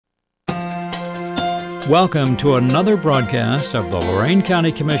Welcome to another broadcast of the Lorain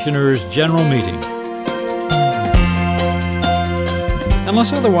County Commissioners' General Meeting.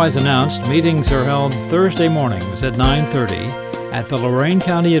 Unless otherwise announced, meetings are held Thursday mornings at 9:30 at the Lorain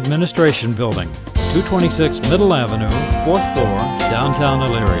County Administration Building, 226 Middle Avenue, 4th floor, downtown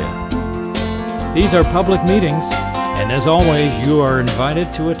Elyria. These are public meetings, and as always, you are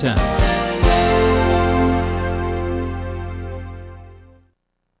invited to attend.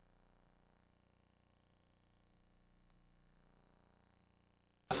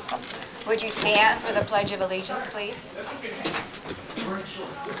 Would you stand for the Pledge of Allegiance, please?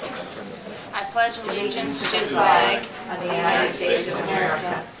 I pledge allegiance to the flag of the United States of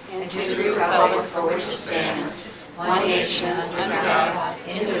America and to the republic for which it stands, one nation, under God,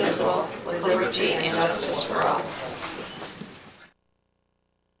 indivisible, with liberty and justice for all.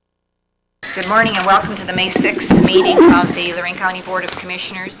 Good morning and welcome to the May 6th meeting of the Lorain County Board of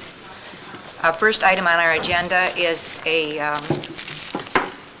Commissioners. First item on our agenda is a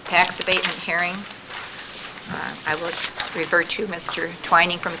tax abatement hearing. I will refer to Mr.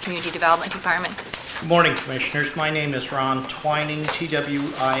 Twining from the Community Development Department. Good morning, Commissioners. My name is Ron Twining,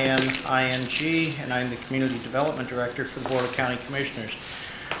 T-W-I-N-I-N-G, and I'm the Community Development Director for the Board of County Commissioners.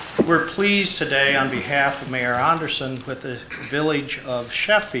 We're pleased today on behalf of Mayor Anderson with the Village of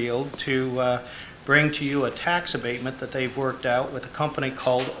Sheffield to bring to you a tax abatement that they've worked out with a company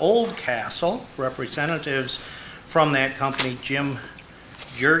called Old Castle. Representatives from that company, Jim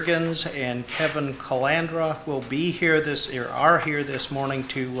Juergens and Kevin Calandra, will be here are here this morning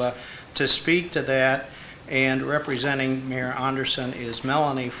to speak to that, and representing Mayor Anderson is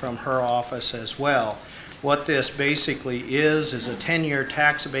Melanie from her office as well. What this basically is a 10-year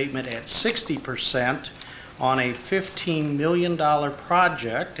tax abatement at 60% on a $15 million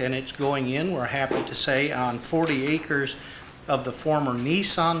project, and it's going in, we're happy to say, on 40 acres of the former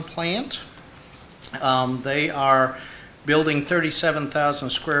Nissan plant. They are building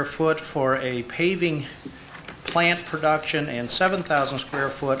 37,000 square foot for a paving plant production and 7,000 square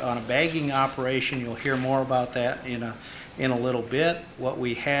foot on a bagging operation. You'll hear more about that in a little bit. What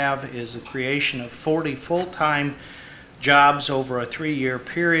we have is the creation of 40 full-time jobs over a 3-year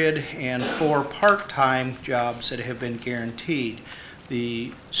period and 4 part-time jobs that have been guaranteed.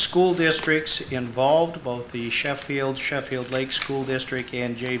 The school districts involved, both the Sheffield Lake School District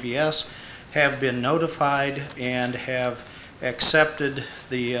and JVS, have been notified and have accepted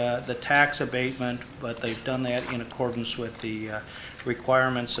the tax abatement, but they've done that in accordance with the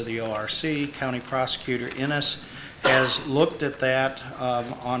requirements of the ORC. County Prosecutor Innes has looked at that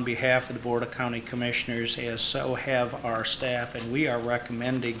on behalf of the Board of County Commissioners, as so have our staff, and we are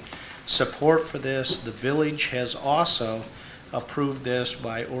recommending support for this. The village has also approved this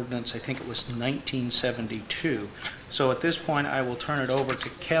by ordinance, I think it was 1972. So at this point I will turn it over to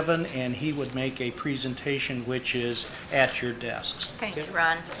Kevin, and he would make a presentation which is at your desks. Thank you,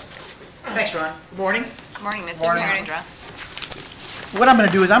 Ron. Thanks, Ron. Good morning. Good morning, Mr. Calandra. What I'm going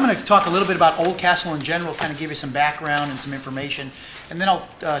to do is I'm going to talk a little bit about Old Castle in general, kind of give you some background and some information, and then I'll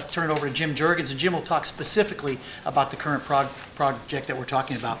turn it over to Jim Juergens, and Jim will talk specifically about the current project that we're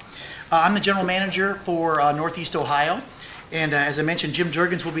talking about. I'm the general manager for Northeast Ohio. And as I mentioned, Jim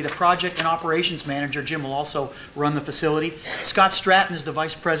Juergens will be the project and operations manager. Jim will also run the facility. Scott Stratton is the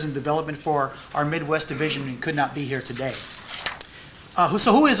vice president of development for our Midwest division and could not be here today.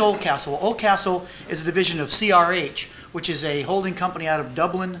 So who is Old Castle? Well, Old Castle is a division of CRH, which is a holding company out of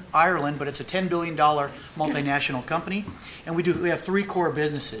Dublin, Ireland, but it's a $10 billion multinational company. And we have 3 core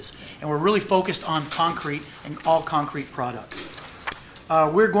businesses. And we're really focused on concrete and all concrete products.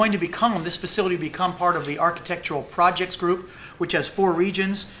 We're going to this facility will become part of the Architectural Projects Group, which has 4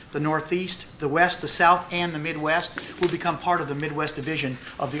 regions: the Northeast, the West, the South, and the Midwest. Will become part of the Midwest division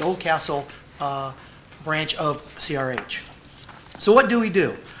of the Old Castle branch of CRH. So what do we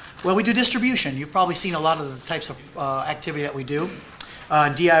do? Well, we do distribution. You've probably seen a lot of the types of activity that we do.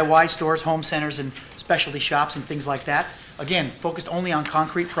 DIY stores, home centers, and specialty shops and things like that. Again, focused only on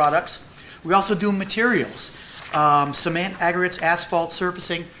concrete products. We also do materials. Cement, aggregates, asphalt,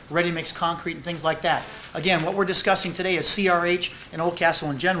 surfacing, ready-mix concrete, and things like that. Again, what we're discussing today is CRH and Old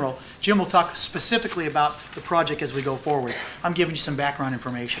Castle in general. Jim will talk specifically about the project as we go forward. I'm giving you some background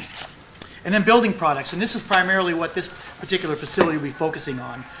information. And then building products, and this is primarily what this particular facility will be focusing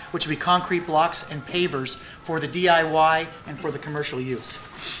on, which will be concrete blocks and pavers for the DIY and for the commercial use.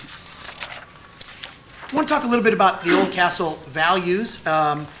 I want to talk a little bit about the Old Castle values.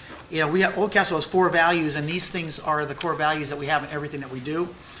 Old Castle has 4 values, and these things are the core values that we have in everything that we do.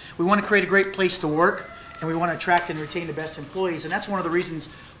 We want to create a great place to work, and we want to attract and retain the best employees, and that's one of the reasons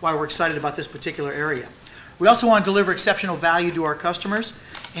why we're excited about this particular area. We also want to deliver exceptional value to our customers,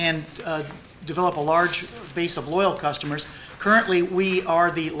 and develop a large base of loyal customers. Currently, we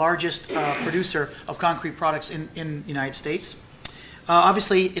are the largest producer of concrete products in the United States.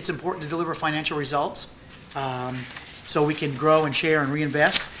 Obviously, it's important to deliver financial results so we can grow and share and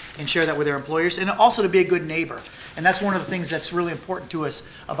reinvest and share that with our employers, and also to be a good neighbor. And that's one of the things that's really important to us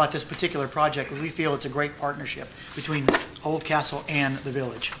about this particular project. We feel it's a great partnership between Oldcastle and the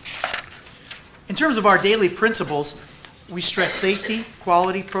village. In terms of our daily principles, we stress safety,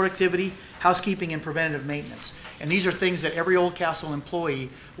 quality, productivity, housekeeping, and preventative maintenance. And these are things that every Oldcastle employee,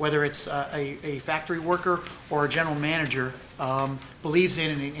 whether it's a factory worker or a general manager, believes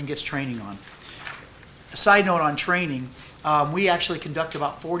in and gets training on. A side note on training, we actually conduct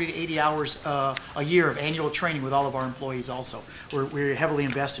about 40 to 80 hours a year of annual training with all of our employees also. We heavily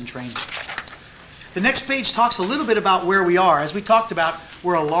invest in training. The next page talks a little bit about where we are. As we talked about,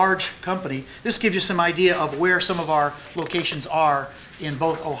 we're a large company. This gives you some idea of where some of our locations are in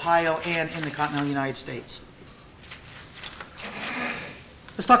both Ohio and in the continental United States.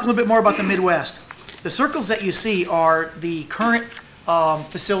 Let's talk a little bit more about the Midwest. The circles that you see are the current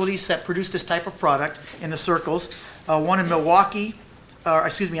facilities that produce this type of product in the circles. One in Milwaukee,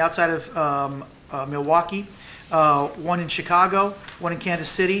 outside of Milwaukee, one in Chicago, one in Kansas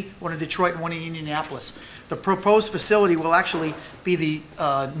City, one in Detroit, and one in Indianapolis. The proposed facility will actually be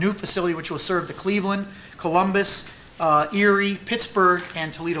the new facility which will serve the Cleveland, Columbus, Erie, Pittsburgh,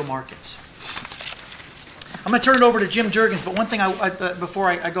 and Toledo markets. I'm going to turn it over to Jim Juergens, but one thing before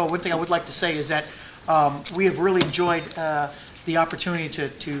I go, one thing I would like to say is that we have really enjoyed the opportunity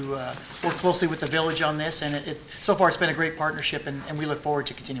to work closely with the village on this, and so far it's been a great partnership, and we look forward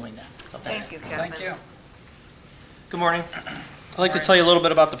to continuing that. So thanks. Thank you, Kevin. Thank you. Good morning. I'd like to tell you a little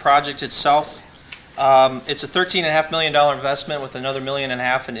bit about the project itself. It's a $13.5 million investment with another $1.5 million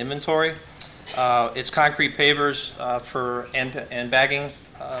in inventory. It's concrete pavers and bagging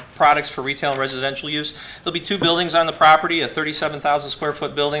products for retail and residential use. There'll be 2 buildings on the property, a 37,000 square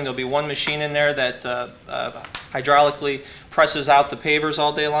foot building. There'll be 1 machine in there that hydraulically presses out the pavers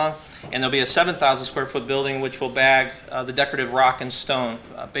all day long. And there'll be a 7,000 square foot building which will bag the decorative rock and stone.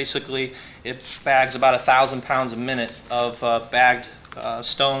 Basically, it bags about 1,000 pounds a minute of bagged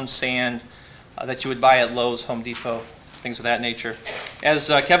stone, sand that you would buy at Lowe's, Home Depot, things of that nature. As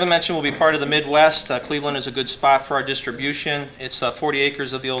Kevin mentioned, we'll be part of the Midwest. Cleveland is a good spot for our distribution. It's 40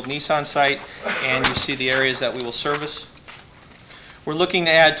 acres of the old Nissan site, and you see the areas that we will service. We're looking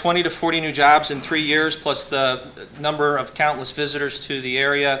to add 20 to 40 new jobs in 3 years, plus the number of countless visitors to the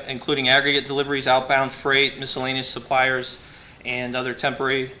area, including aggregate deliveries, outbound freight, miscellaneous suppliers, and other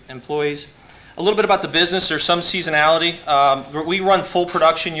temporary employees. A little bit about the business. There's some seasonality. We run full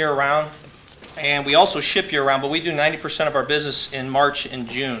production year-round, and we also ship year-round, but we do 90% of our business in March and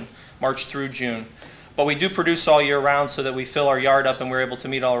June, March through June. But we do produce all year-round so that we fill our yard up and we're able to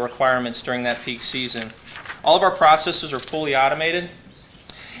meet all our requirements during that peak season. All of our processes are fully automated,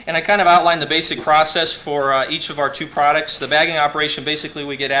 and I kind of outlined the basic process for each of our 2 products. The bagging operation, basically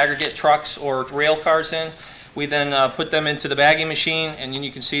we get aggregate trucks or rail cars in. We then put them into the bagging machine, and then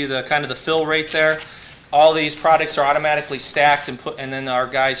you can see the kind of the fill rate there. All these products are automatically stacked, and then our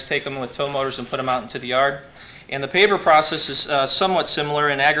guys take them with tow motors and put them out into the yard. And the paver process is somewhat similar,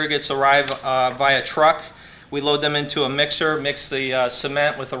 and aggregates arrive via truck. We load them into a mixer, mix the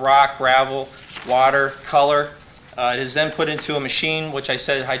cement with the rock, gravel, water, color. It is then put into a machine, which I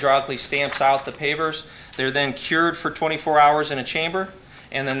said hydraulically stamps out the pavers. They're then cured for 24 hours in a chamber,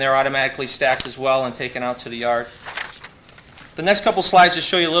 and then they're automatically stacked as well and taken out to the yard. The next couple slides just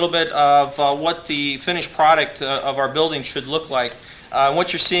show you a little bit of what the finished product of our building should look like.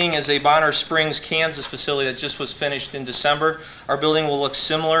 What you're seeing is a Bonner Springs, Kansas facility that just was finished in December. Our building will look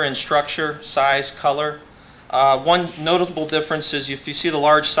similar in structure, size, color. One notable difference is if you see the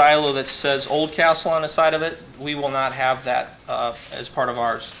large silo that says Oldcastle on the side of it, we will not have that as part of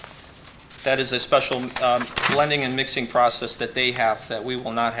ours. That is a special blending and mixing process that they have that we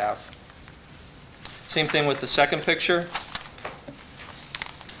will not have. Same thing with the second picture.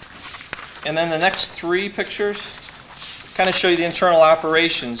 And then the next 3 pictures kind of show you the internal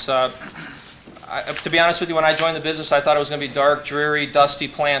operations. To be honest with you, when I joined the business, I thought it was going to be dark, dreary, dusty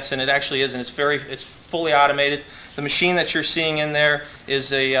plants, and it actually isn't. It's fully automated. The machine that you're seeing in there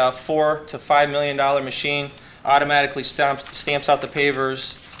is a $4 to $5 million machine. Automatically stamps out the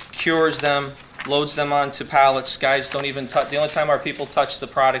pavers, cures them, loads them onto pallets. Guys don't even touch. The only time our people touch the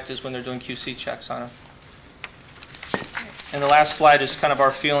product is when they're doing QC checks on them. And the last slide is kind of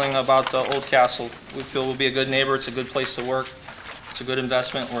our feeling about Oldcastle. We feel we'll be a good neighbor. It's a good place to work. It's a good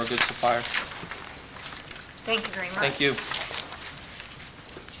investment. We're a good supplier. Thank you very much. Thank you.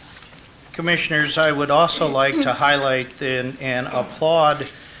 Commissioners, I would also like to highlight and applaud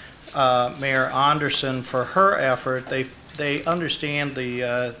Mayor Anderson for her effort. They understand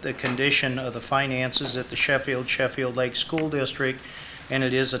the condition of the finances at the Sheffield Lake School District, and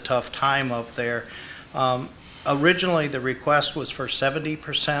it is a tough time up there. Originally, the request was for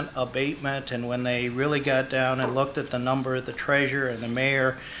 70% abatement, and when they really got down and looked at the number, the treasurer and the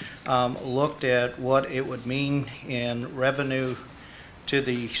mayor looked at what it would mean in revenue to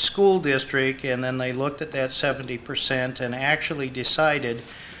the school district, and then they looked at that 70% and actually decided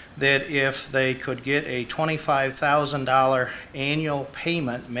that if they could get a $25,000 annual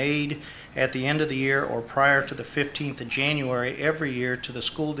payment made at the end of the year or prior to the 15th of January every year to the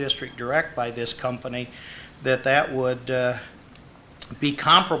school district direct by this company, that would be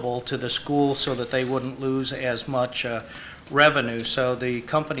comparable to the school so that they wouldn't lose as much revenue. So the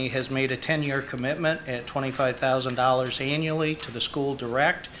company has made a 10-year commitment at $25,000 annually to the school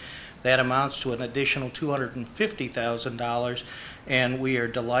direct. That amounts to an additional $250,000, and we are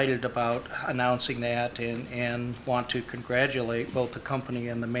delighted about announcing that and want to congratulate both the company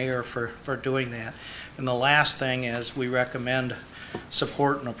and the mayor for doing that. And the last thing is we recommend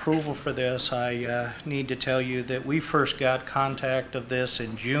support and approval for this. I need to tell you that we first got contact of this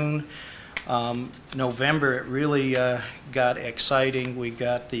in June. November, it really got exciting. We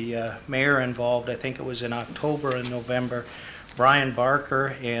got the mayor involved. I think it was in October and November. Brian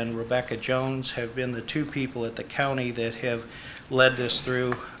Barker and Rebecca Jones have been the two people at the county that have led this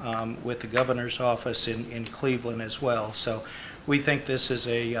through with the governor's office in Cleveland as well. So we think this is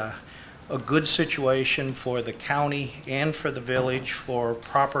a good situation for the county and for the village for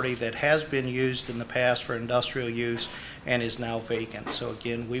property that has been used in the past for industrial use and is now vacant. So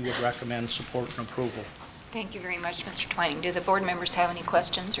again, we would recommend support and approval. Thank you very much, Mr. Twining. Do the board members have any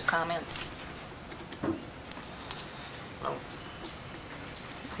questions or comments?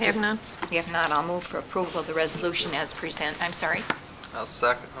 I have none. If not, I'll move for approval of the resolution as presented. I'm sorry. I'll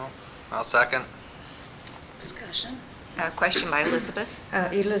second. I'll second. Discussion. Question by Elizabeth.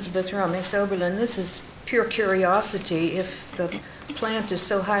 Elizabeth Rummix, Oberlin. This is pure curiosity. If the plant is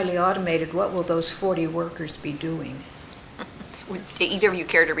so highly automated, what will those 40 workers be doing? Would either of you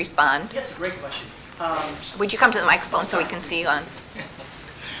care to respond? That's a great question. Would you come to the microphone so we can see you on?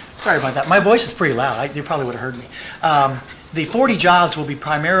 Sorry about that. My voice is pretty loud. You probably would have heard me. The 40 jobs will be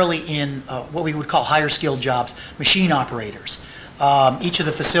primarily in what we would call higher skilled jobs, machine operators. Each of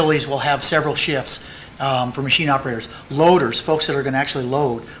the facilities will have several shifts for machine operators, loaders, folks that are going to actually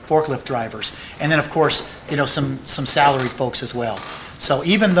load, forklift drivers, and then of course, you know, some salaried folks as well. So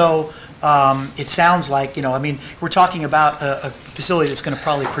even though it sounds like, you know, I mean, we're talking about a facility that's going to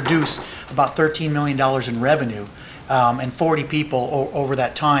probably produce about $13 million in revenue, and 40 people over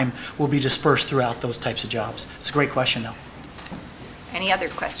that time will be dispersed throughout those types of jobs. It's a great question, though. Any other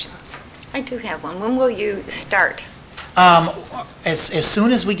questions? I do have one. When will you start? As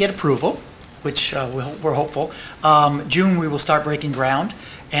soon as we get approval, which we're hopeful, June we will start breaking ground,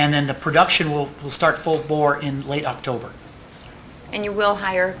 and then the production will start full bore in late October. And you will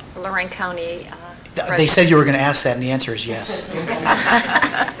hire Lorain County They said you were going to ask that, and the answer is yes.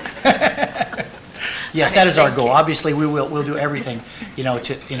 Yes, that is our goal. Obviously, we'll do everything, you know,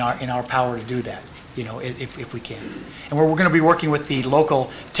 in our power to do that, you know, if we can. And we're going to be working with the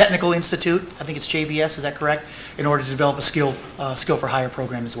local technical institute. I think it's JVS. Is that correct? In order to develop a skill for hire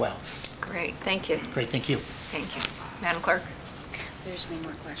program as well. Great, thank you. Great, thank you. Thank you. Madam Clerk? There's one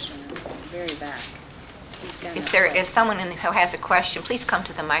more question in the very back. He's down If that there way. is someone who has a question, please come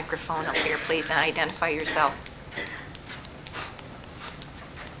to the microphone up here, please, and identify yourself.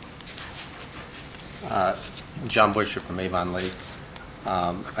 John Busher from Avon Lake.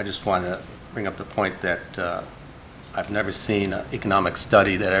 I just want to bring up the point that I've never seen an economic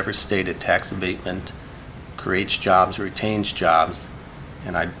study that ever stated tax abatement creates jobs, retains jobs,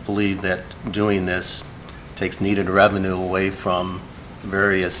 and I believe that doing this takes needed revenue away from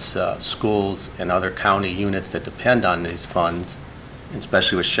various schools and other county units that depend on these funds,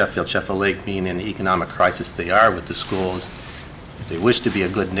 especially with Sheffield Lake being in the economic crisis they are with the schools. If they wish to be a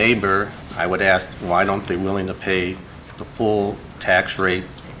good neighbor, I would ask, why don't they willing to pay the full tax rate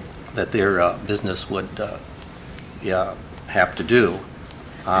that their business would have to do?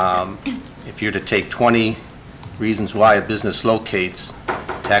 If you're to take 20 reasons why a business locates,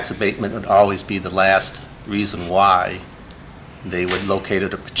 tax abatement would always be the last reason why they would locate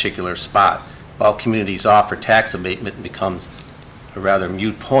at a particular spot. If all communities offer tax abatement, it becomes a rather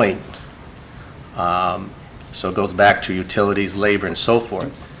moot point. So it goes back to utilities, labor, and so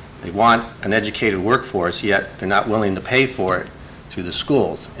forth. They want an educated workforce, yet they're not willing to pay for it through the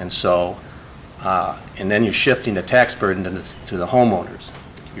schools. And so, and then you're shifting the tax burden to the homeowners.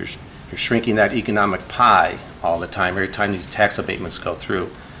 You're shrinking that economic pie all the time, every time these tax abatements go through.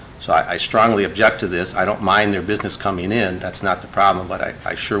 So I strongly object to this. I don't mind their business coming in, that's not the problem, but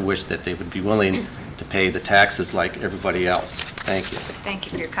I sure wish that they would be willing to pay the taxes like everybody else. Thank you. Thank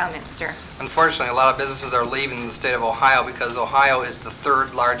you for your comments, sir. Unfortunately, a lot of businesses are leaving the state of Ohio because Ohio is the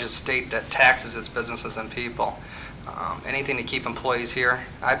third largest state that taxes its businesses and people. Anything to keep employees here.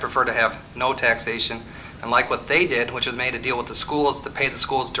 I'd prefer to have no taxation, and like what they did, which was made a deal with the schools to pay the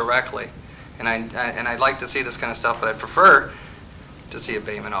schools directly. And I'd like to see this kind of stuff, but I'd prefer to see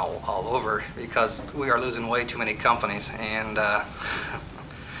abatement all over, because we are losing way too many companies, and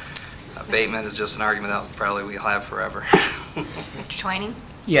abatement is just an argument that probably we'll have forever. Mr. Twining?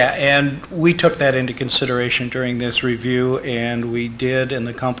 Yeah, and we took that into consideration during this review, and we did, and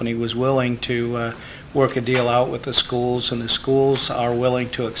the company was willing to work a deal out with the schools, and the schools are willing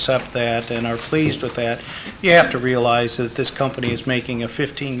to accept that and are pleased with that. You have to realize that this company is making a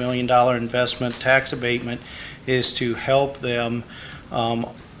 $15 million investment. Tax abatement is to help them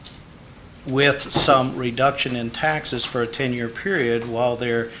with some reduction in taxes for a 10-year period while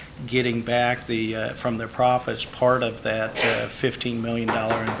they're getting back from their profits part of that $15 million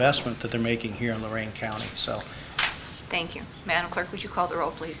investment that they're making here in Lorain County. So, Thank you. Madam Clerk, would you call the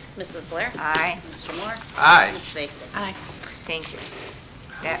roll, please? Mrs. Blair? Aye. Mr. Moore? Aye. Ms. Vacy? Aye. Thank you.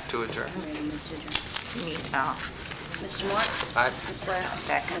 That To adjourn. I'm going to move to adjourn. need, Mr. Moore? Aye. Ms. Blair?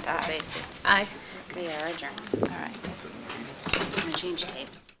 second, Mrs. aye. Vacy? Aye. We are adjourned. All right. I'm going to change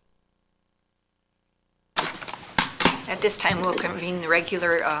tapes. At this time, we'll convene the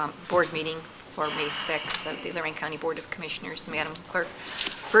regular board meeting for May 6th of the Lorain County Board of Commissioners. Madam Clerk,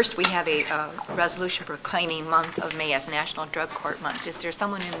 first we have a resolution proclaiming month of May as National Drug Court Month. Is there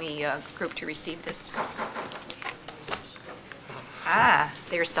someone in the group to receive this?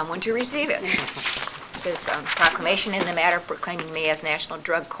 There's someone to receive it. It says proclamation in the matter of proclaiming May as National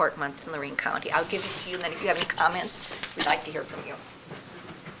Drug Court Month in Lorain County. I'll give this to you, and then if you have any comments, we'd like to hear from you.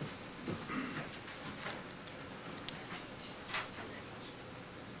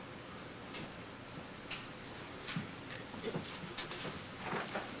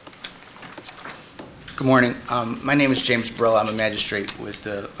 Good morning. My name is James Brill. I'm a magistrate with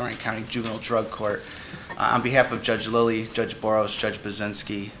the Lorain County Juvenile Drug Court. On behalf of Judge Lilly, Judge Boros, Judge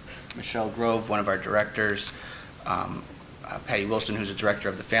Bazinski, Michelle Grove, one of our directors, Patty Wilson, who's the director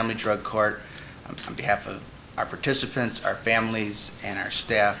of the Family Drug Court, on behalf of our participants, our families, and our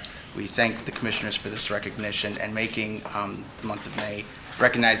staff, we thank the commissioners for this recognition and making the month of May,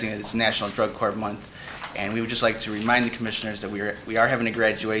 recognizing that it's National Drug Court Month. And we would just like to remind the commissioners that we are having a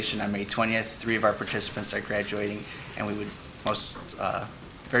graduation on May 20th. 3 of our participants are graduating, and we would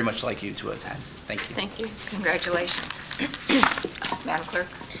very much like you to attend. Thank you. Thank you. Congratulations. Madam Clerk.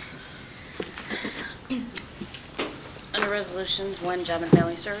 Under Resolutions 1, Job and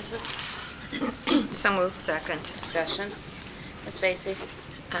Family Services. So moved. Second. Discussion. Ms. Vacy?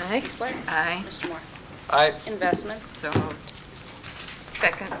 Aye. Ms. Blair? Aye. Mr. Moore? Aye. Investments. So moved.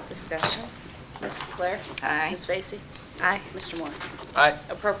 Second. Discussion. Ms. Blair? Aye. Ms. Vacy? Aye. Mr. Moore? Aye.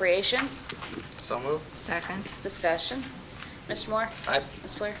 Appropriations. So moved. Second. Discussion. Mr. Moore? Aye.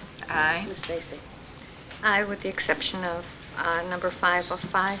 Ms. Blair? Aye. Ms. Vacy? Aye, with the exception of number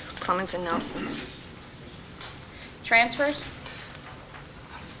 505, Clemens and Nelson's. Transfers.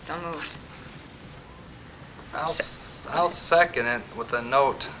 So moved. I'll second it with a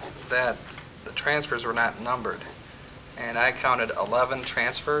note that the transfers were not numbered. And I counted 11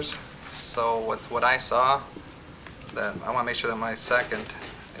 transfers. So with what I saw, that I want to make sure that my second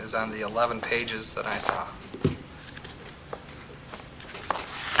is on the 11 pages that I saw.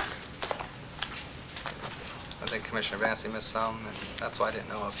 I think Commissioner Vacy missed some, and that's why I didn't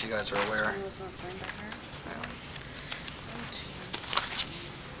know if you guys are aware. This one was not signed by her. Yeah.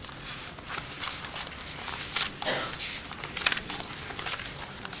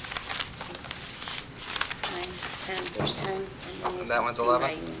 There's 10, and one was That not one's signed 11?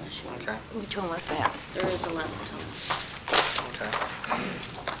 by you unless you- Okay, Which one was that? There is 11 total. okay.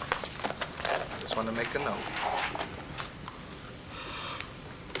 Just wanted to make a note.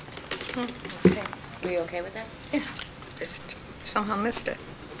 Okay. Are you okay with that? Yeah, just somehow missed it.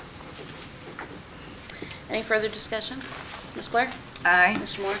 Any further discussion? Ms. Blair? Aye.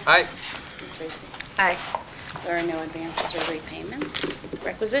 Mr. Moore? Aye. Ms. Vacy? Aye. There are no advances or repayments.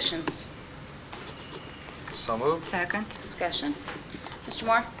 Requisitions. So moved. Second. Discussion. Mr.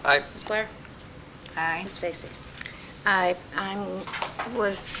 Moore? Aye. Ms. Blair? Aye. Ms. Vacy? I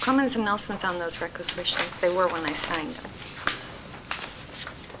was Clemens and Nelson's on those requisitions. They were when I signed them.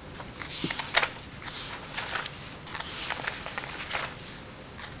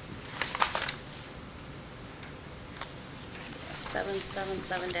 A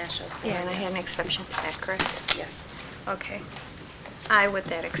 777-04. Yeah, and I had an exception to that, correct? Yes. Okay. Aye with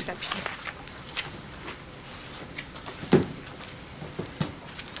that exception.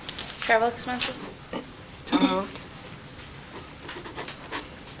 Travel expenses? So moved.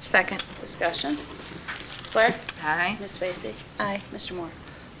 Second. Discussion. Ms. Blair? Aye. Ms. Vacy? Aye. Mr. Moore?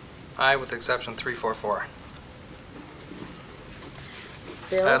 Aye with exception 344.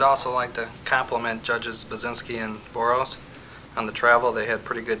 Bills? I'd also like to compliment Judges Bazinski and Boros on the travel. They had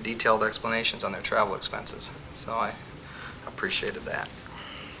pretty good detailed explanations on their travel expenses, so I appreciated that.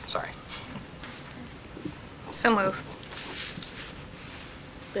 Sorry. So moved.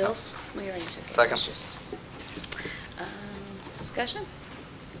 Bills? We already took it. Second. It's just, discussion.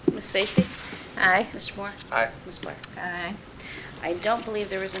 Ms. Vacy? Aye. Mr. Moore? Aye. Ms. Blair? Aye. I don't believe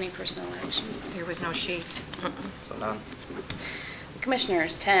there was any personal actions. There was no sheet. So none.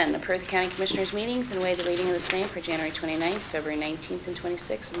 Commissioners, 10, approve the County Commissioners meetings and waive the reading of the same for January 29th, February 19th, and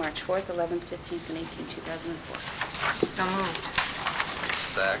 26th, and March 4th, 11th, 15th, and 18th, 2004. So moved.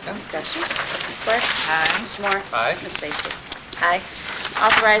 Second. Discussion. Ms. Blair? Aye. Mr. Moore? Aye. Ms. Vacy? Aye.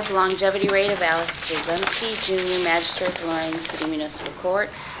 Authorize the longevity rate of Alice Jazinski, Junior Magistrate for Lorain City Municipal Court.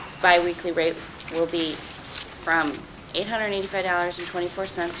 Biweekly rate will be from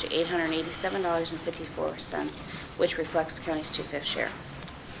 $885.24 to $887.54, which reflects the county's 2/5 share.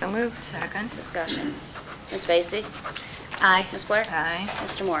 So moved. Second. Discussion. Ms. Vacy? Aye. Ms. Blair? Aye.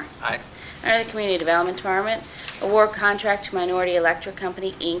 Mr. Moore? Aye. Under the Community Development Department, award contract to Minority Electric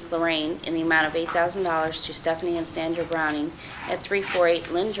Company, Inc., Lorain, in the amount of $8,000 to Stephanie and Sandra Browning at 348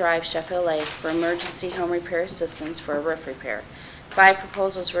 Lynn Drive, Sheffield Lake, for emergency home repair assistance for a roof repair. 5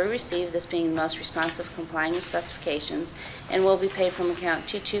 proposals were received, this being the most responsive complying with specifications, and will be paid from account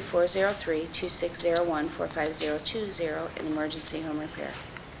 22403-2601-45020 in emergency home repair.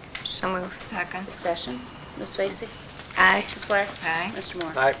 So moved. Second. Discussion. Ms. Vacy? Aye. Ms. Blair? Aye. Mr.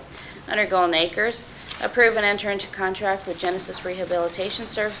 Moore? Aye. Under Golden Acres, approve and enter into contract with Genesis Rehabilitation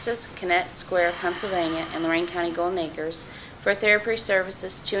Services, Connect Square, Pennsylvania, and Lorain County Golden Acres for therapy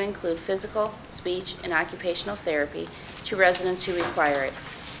services to include physical, speech, and occupational therapy to residents who require it.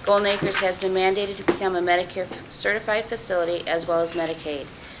 Golden Acres has been mandated to become a Medicare certified facility as well as Medicaid.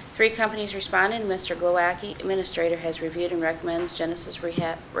 3 companies responded, and Mr. Glowacki, Administrator, has reviewed and recommends Genesis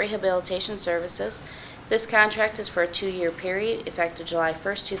Rehabilitation Services. This contract is for a 2-year period, effective July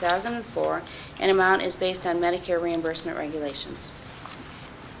 1st, 2004, and amount is based on Medicare reimbursement regulations.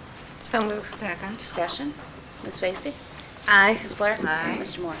 So moved. Second. Discussion. Ms. Vacy? Aye. Ms. Blair? Aye.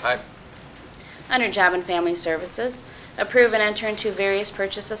 Mr. Moore? Aye. Under Job and Family Services, approve and enter into various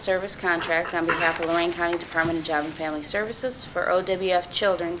purchase of service contract on behalf of Lorain County Department of Job and Family Services for OWF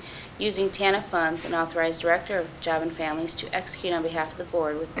children using TANF funds, and authorize Director of Job and Families to execute on behalf of the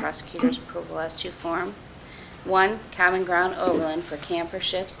Board with prosecutor's approval as to form. 1, Common Ground Overland for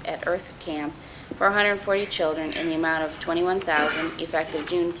camperships at Earth Camp for 140 children in the amount of $21,000, effective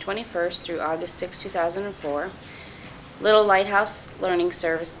June 21st through August 6, 2004. Little Lighthouse Learning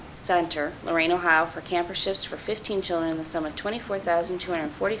Service Center, Lorain, Ohio, for camperships for 15 children in the sum of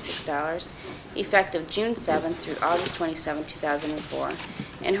 $24,246, effective June 7th through August 27, 2004.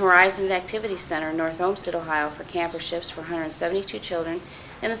 And Horizon Activity Center, North Olmsted, Ohio, for camperships for 172 children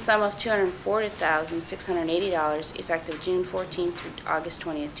in the sum of $240,680, effective June 14th through August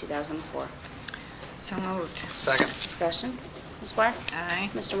 20th, 2004. So moved. Second. Discussion. Ms. Blair? Aye.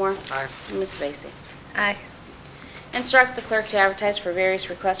 Mr. Moore? Aye. And Ms. Vacy? Aye. Instruct the clerk to advertise for various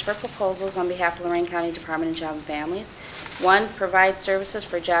requests for proposals on behalf of Lorain County Department of Job and Families. 1, provide services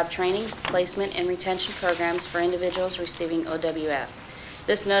for job training, placement, and retention programs for individuals receiving OWF.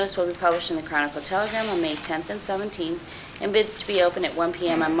 This notice will be published in the Chronicle Telegram on May 10th and 17th, and bids to be open at 1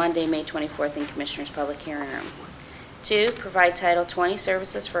 p.m. on Monday, May 24th in Commissioners' Public Hearing Room. 2, provide Title 20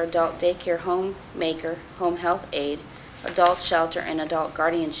 services for adult daycare home maker, home health aide, adult shelter, and adult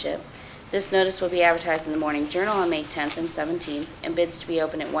guardianship. This notice will be advertised in the Morning Journal on May 10th and 17th, and bids to be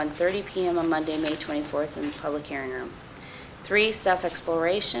open at 1:30 p.m. on Monday, May 24th in the Public Hearing Room. 3,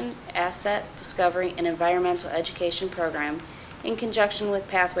 Self-Exploration, Asset, Discovery, and Environmental Education Program in conjunction with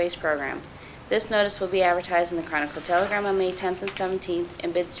Pathways Program. This notice will be advertised in the Chronicle Telegram on May 10th and 17th,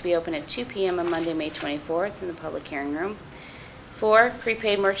 and bids to be open at 2 p.m. on Monday, May 24th in the Public Hearing Room. 4,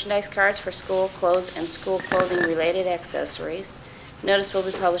 Prepaid merchandise cards for school clothes and school clothing-related accessories. Notice will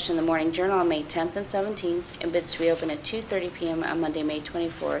be published in the Morning Journal on May 10th and 17th, and bids to be open at 2:30 p.m. on Monday, May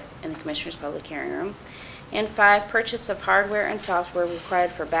 24th in the Commissioners' Public Hearing Room. And 5, purchase of hardware and software required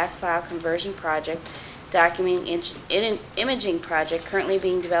for backfile conversion project, documenting imaging project currently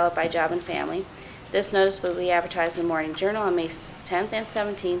being developed by Job and Family. This notice will be advertised in the Morning Journal on May 10th and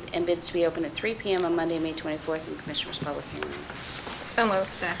 17th, and bids to be open at 3 p.m. on Monday, May 24th in the Commissioners' Public Hearing Room. So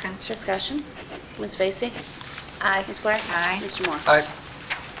moved. Second. Discussion. Ms. Vacy? Aye. Ms. Blair? Aye. Mr. Moore? Aye.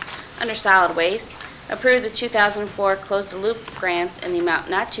 Under solid waste, approve the 2004 closed-the-loop grants in the amount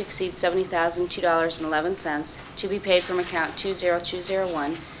not to exceed $70,002.11 to be paid from account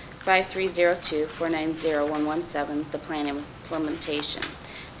 20201-5302-490117, the plan implementation.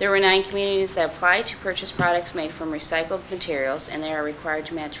 There were 9 communities that applied to purchase products made from recycled materials, and they are required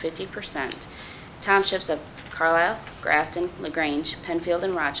to match 50%. Townships of Carlisle, Grafton, LaGrange, Penfield,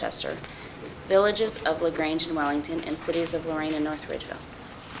 and Rochester, villages of LaGrange and Wellington, and cities of Lorain and North Ridgeville.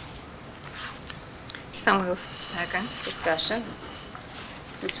 So moved. Second. Discussion.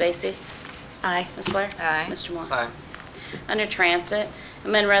 Ms. Vacy? Aye. Ms. Blair? Aye. Mr. Moore? Aye. Under Transit,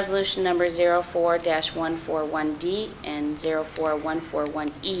 amend Resolution Number 04-141D and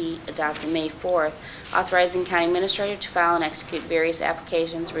 04141E adopted May 4th, authorizing County Administrator to file and execute various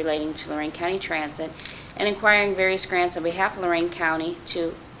applications relating to Lorain County Transit and inquiring various grants on behalf of Lorain County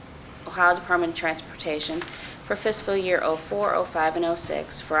to Ohio Department of Transportation for fiscal year 04, 05, and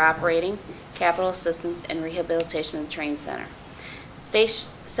 06 for operating, capital assistance, and rehabilitation of the train center.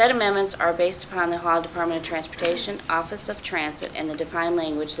 Said amendments are based upon the Ohio Department of Transportation, Office of Transit, and the defined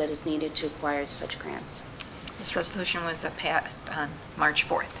language that is needed to acquire such grants. This resolution was passed on March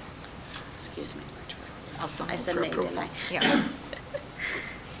 4th. Excuse me, March 4th. Also I move said for May, didn't approval. I? Yeah.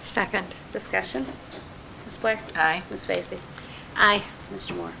 Second. Discussion. Ms. Blair? Aye. Ms. Vacy? Aye.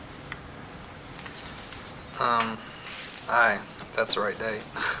 Mr. Moore? Aye, that's the right date.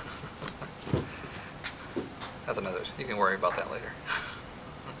 That's another, you can worry about that later.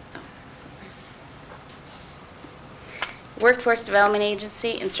 Workforce Development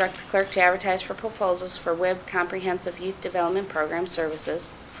Agency instruct the clerk to advertise for proposals for WIB Comprehensive Youth Development Program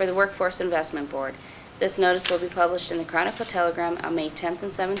services for the Workforce Investment Board. This notice will be published in the Chronicle Telegram on May 10th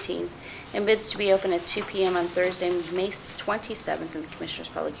and 17th, and bids to be open at 2 p.m. on Thursday, May 27th in the Commissioners'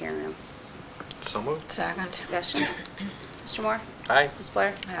 Public Hearing Room. So moved. Second. Discussion. Mr. Moore? Aye. Ms.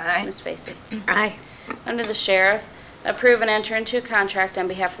 Blair? Aye. Ms. Vacy? Aye. Under the Sheriff, approve and enter into a contract on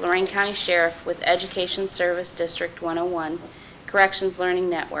behalf of Lorain County Sheriff with Education Service District 101, Corrections Learning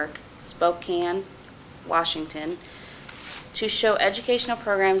Network, Spokane, Washington, to show educational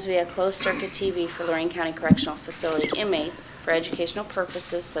programs via closed-circuit TV for Lorain County Correctional Facility inmates for educational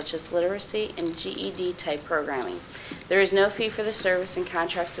purposes such as literacy and GED-type programming. There is no fee for the service, and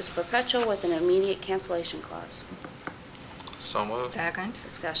contracts is perpetual with an immediate cancellation clause. So moved. Second.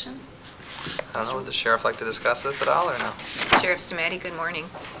 Discussion. I don't know, would the sheriff like to discuss this at all, or no? Sheriff Stamati, good morning.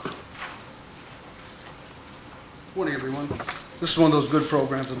 Morning, everyone. This is one of those good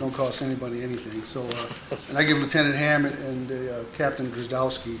programs that don't cost anybody anything. So, and I give Lieutenant Hammond and Captain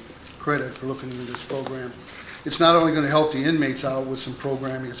Drozdowski credit for looking into this program. It's not only going to help the inmates out with some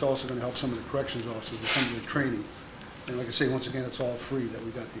programming, it's also going to help some of the corrections officers with some of their training. And like I say, once again, it's all free that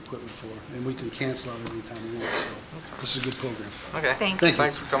we got the equipment for, and we can cancel out anytime we want. So this is a good program. Okay. Thank you.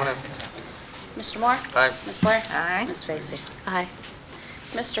 Thanks for coming in. Mr. Moore? Aye. Ms. Blair? Aye. Ms. Vacy? Aye.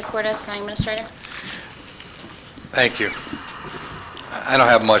 Mr. Cortez, County Administrator? Thank you. I don't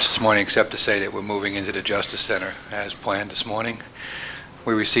have much this morning except to say that we're moving into the Justice Center as planned this morning.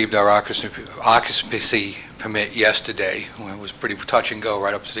 We received our occupancy permit yesterday. It was pretty touch and go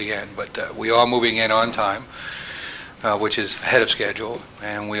right up to the end, but we are moving in on time, which is ahead of schedule,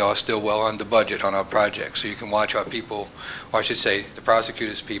 and we are still well under budget on our project. So you can watch our people, or I should say the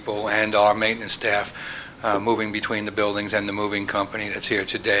prosecutor's people and our maintenance staff moving between the buildings and the moving company that's here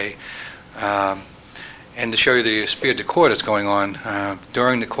today. And to show you the esprit de corps that's going on,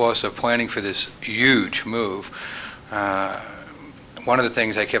 during the course of planning for this huge move, one of the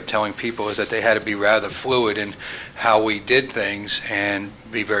things I kept telling people is that they had to be rather fluid in how we did things and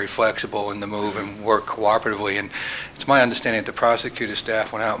be very flexible in the move and work cooperatively. And it's my understanding that the prosecutor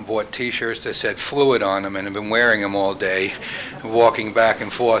staff went out and bought T-shirts that said fluid on them and have been wearing them all day, walking back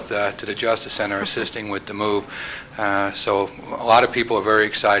and forth to the Justice Center assisting with the move. So a lot of people are very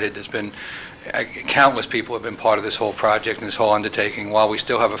excited. There's been countless people have been part of this whole project and this whole undertaking. While we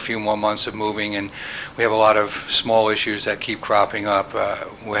still have a few more months of moving and we have a lot of small issues that keep cropping up,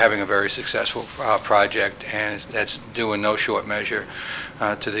 we're having a very successful project, and that's due in no short measure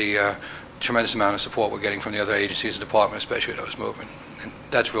to the tremendous amount of support we're getting from the other agencies and departments, especially those moving. And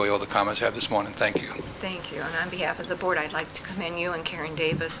that's really all the comments I have this morning. Thank you. Thank you. And on behalf of the board, I'd like to commend you and Karen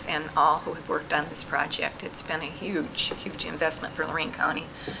Davis and all who have worked on this project. It's been a huge, huge investment for Lorain County,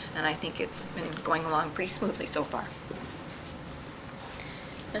 and I think it's been going along pretty smoothly so far.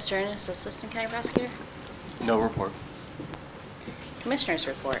 Mr. Ennis, Assistant County Prosecutor? No report. Commissioners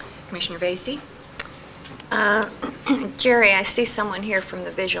report. Commissioner Vacy? Jerry, I see someone here from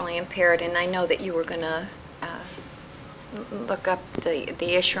the visually impaired, and I know that you were going to look up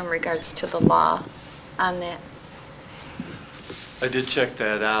the issue in regards to the law on that. I did check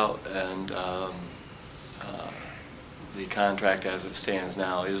that out, and the contract as it stands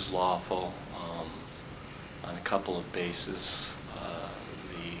now is lawful on a couple of bases.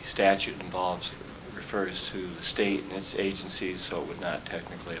 The statute refers to the state and its agencies, so it would not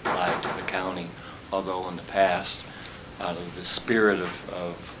technically apply to the county, although in the past, out of the spirit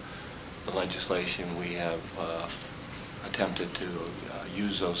of the legislation, we have attempted to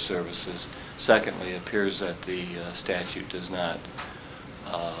use those services. Secondly, it appears that the statute does not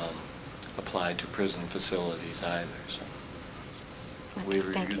apply to prison facilities either. So we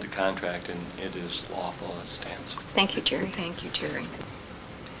reviewed the contract, and it is lawful as it stands. Thank you, Jerry. Thank you, Jerry.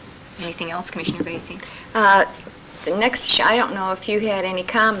 Anything else, Commissioner Vacy? The next issue, I don't know if you had any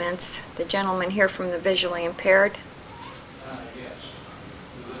comments. The gentleman here from the visually impaired. Yes,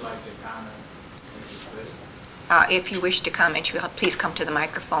 we would like to comment. If you wish to comment, please come to the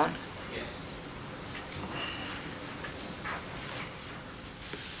microphone. Yes.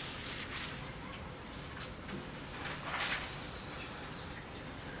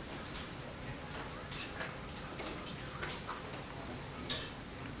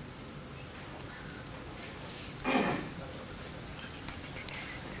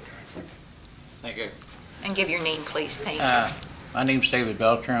 Thank you. And give your name, please. Thank you. My name's David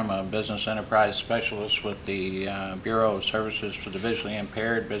Belcher. I'm a business enterprise specialist with the Bureau of Services for the Visually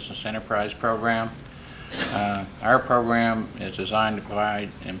Impaired Business Enterprise Program. Our program is designed to provide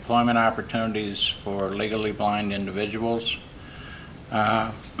employment opportunities for legally blind individuals.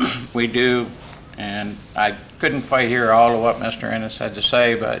 We do, and I couldn't quite hear all of what Mr. Ennis had to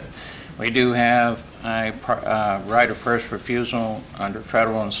say, but we do have a right of first refusal under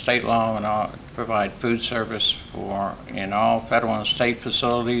federal and state law and provide food service in all federal and state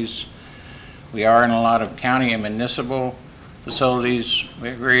facilities. We are in a lot of county and municipal facilities. We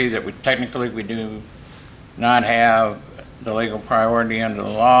agree that technically we do not have the legal priority under the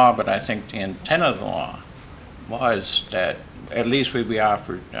law, but I think the intent of the law was that at least we'd be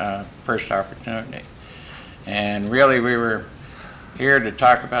offered first opportunity. And really we were here to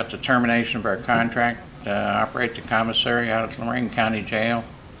talk about the termination of our contract to operate the commissary out of Lorain County Jail.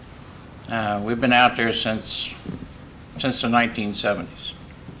 We've been out there since the 1970s.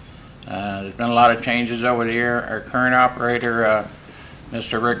 There's been a lot of changes over the year. Our current operator,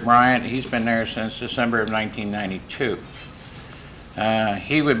 Mr. Rick Bryant, he's been there since December of 1992.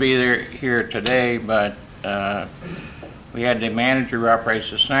 He would be here today, but we had the manager who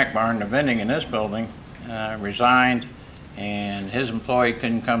operates the snack bar and the vending in this building resigned, and his employee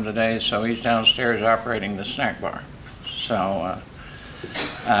couldn't come today, so he's downstairs operating the snack bar. So,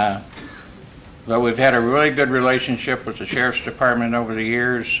 but we've had a really good relationship with the Sheriff's Department over the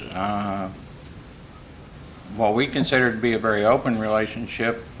years. What we consider to be a very open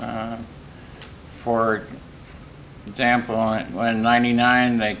relationship. For example, when in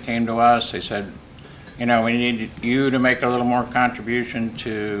 '99 they came to us, they said, you know, we need you to make a little more contribution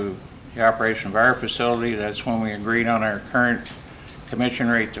to the operation of our facility. That's when we agreed on our current commission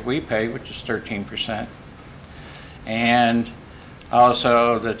rate that we pay, which is 13%. And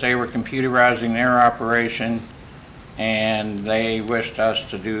also that they were computerizing their operation, and they wished us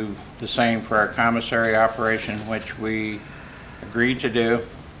to do the same for our commissary operation, which we agreed to do.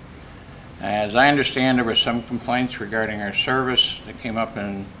 As I understand, there were some complaints regarding our service that came up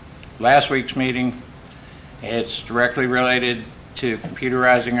in last week's meeting. It's directly related to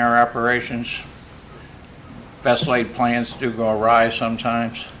computerizing our operations. Best laid plans do go awry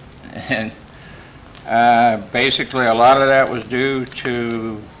sometimes. And basically a lot of that was due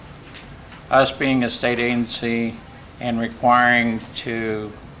to us being a state agency and requiring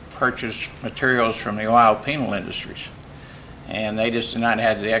to purchase materials from the Ohio penal industries. And they just did not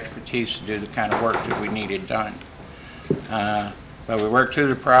have the expertise to do the kind of work that we needed done. But we worked through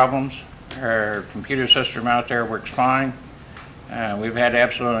the problems. Our computer system out there works fine. We've had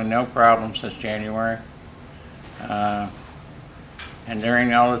absolutely no problems since January. And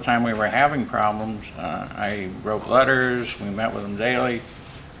during all the time we were having problems, I wrote letters. We met with them daily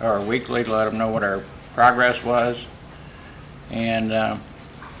or weekly to let them know what our progress was. And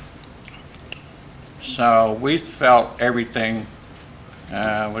so we felt everything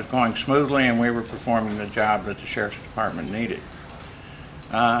was going smoothly, and we were performing the job that the Sheriff's Department needed.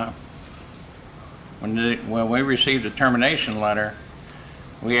 When we received the termination letter,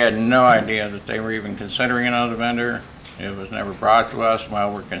 we had no idea that they were even considering another vendor. It was never brought to us,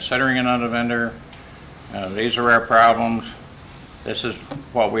 well, we're considering another vendor. These are our problems. This is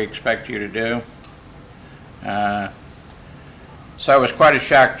what we expect you to do. So it was quite a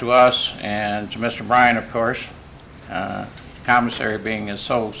shock to us and to Mr. Bryan, of course, commissary being his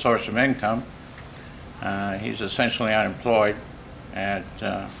sole source of income. He's essentially unemployed. at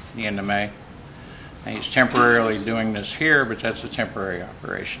the end of May. And he's temporarily doing this here, but that's a temporary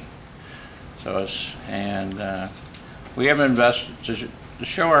operation. So it's, and we have invested, to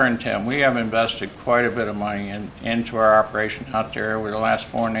show our intent, we have invested quite a bit of money into our operation out there over the last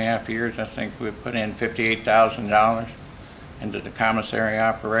 4.5 years. I think we've put in $58,000 into the commissary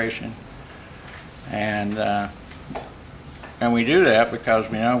operation. And we do that because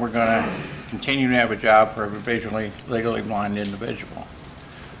we know we're going to continue to have a job for a visually, legally blind individual.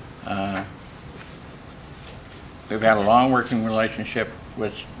 We've had a long working relationship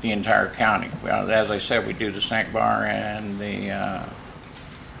with the entire county. Well, as I said, we do the snack bar and the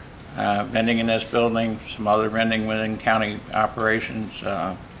vending in this building, some other vending within county operations.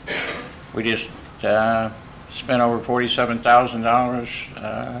 We just spent over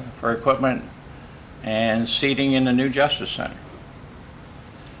 $47,000 for equipment and seating in the new Justice Center.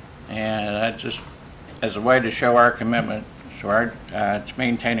 And that just as a way to show our commitment to, to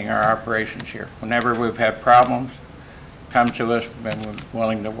maintaining our operations here. Whenever we've had problems, come to us, and we're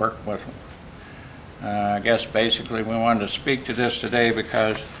willing to work with them. I guess basically we wanted to speak to this today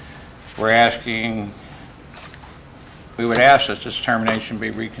because we're asking, we would ask that this termination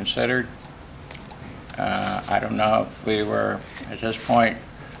be reconsidered. I don't know if we were, at this point,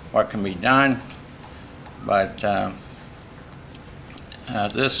 what can be done, but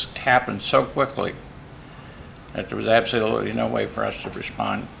this happened so quickly that there was absolutely no way for us to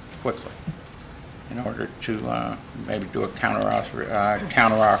respond quickly in order to maybe do a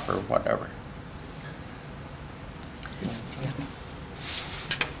counteroffer or whatever.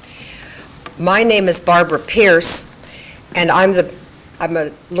 My name is Barbara Pierce, and I'm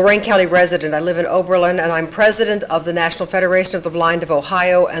a Lorain County resident. I live in Oberlin, and I'm president of the National Federation of the Blind of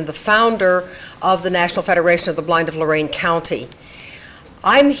Ohio and the founder of the National Federation of the Blind of Lorain County.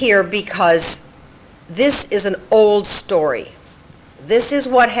 I'm here because this is an old story. This is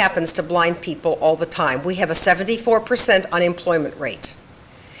what happens to blind people all the time. We have a 74% unemployment rate.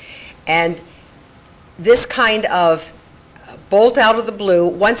 And this kind of bolt out of the blue,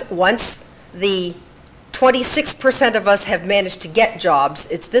 once the 26% of us have managed to get jobs,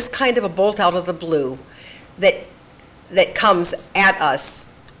 it's this kind of a bolt out of the blue that comes at us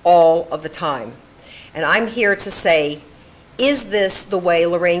all of the time. And I'm here to say, is this the way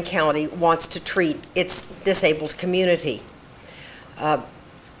Lorain County wants to treat its disabled community?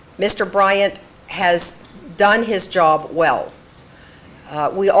 Mr. Bryant has done his job well.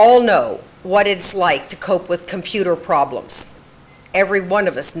 We all know what it's like to cope with computer problems. Every one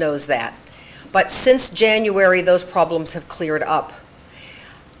of us knows that. But since January, those problems have cleared up.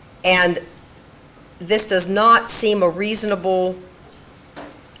 And this does not seem a reasonable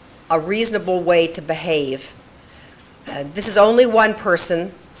way to behave. This is only one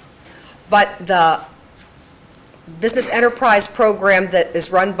person, but the Business Enterprise Program that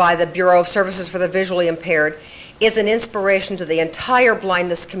is run by the Bureau of Services for the Visually Impaired is an inspiration to the entire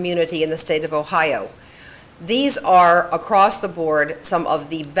blindness community in the state of Ohio. These are, across the board, some of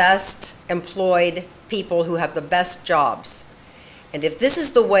the best employed people who have the best jobs. And if this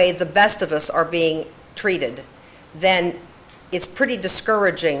is the way the best of us are being treated, then it's pretty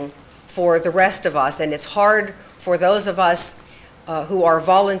discouraging for the rest of us, and it's hard for those of us who are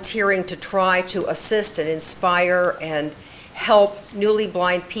volunteering to try to assist and inspire and help newly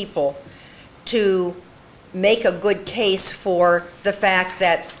blind people to make a good case for the fact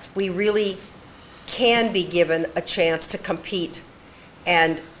that we really can be given a chance to compete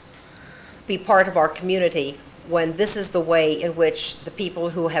and be part of our community when this is the way in which the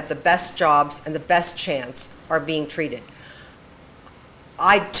people who have the best jobs and the best chance are being treated.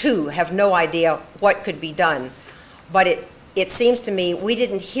 I, too, have no idea what could be done, but it seems to me we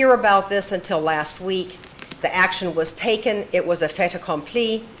didn't hear about this until last week. The action was taken. It was a fait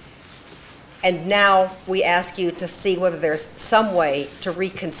accompli. And now we ask you to see whether there's some way to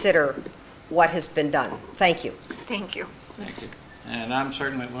reconsider what has been done. Thank you. Thank you. Thank you. And I'm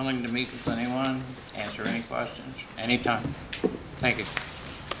certainly willing to meet with anyone, answer any questions, anytime. Thank you.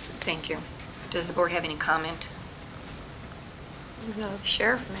 Thank you. Does the board have any comment? No,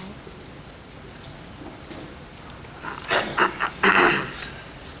 Sheriff, may.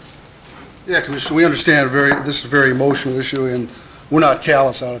 Yeah, Commissioner, we understand this is a very emotional issue, and we're not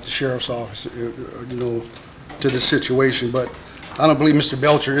callous out at the Sheriff's Office, you know, to this situation, but I don't believe Mr.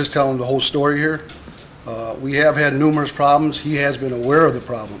 Belcher is telling the whole story here. We have had numerous problems. He has been aware of the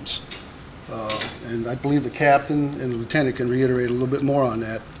problems. And I believe the captain and the lieutenant can reiterate a little bit more on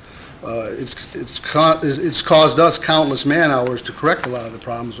that. It's caused us countless man-hours to correct a lot of the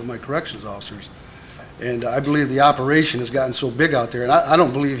problems with my corrections officers. And I believe the operation has gotten so big out there, and I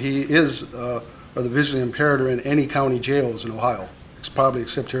don't believe he is, or the visually impaired are in any county jails in Ohio. probably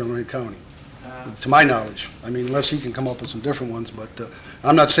except here in Lorain County, to my knowledge. I mean, unless he can come up with some different ones, but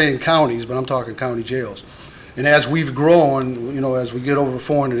I'm not saying counties, but I'm talking county jails. And as we've grown, you know, as we get over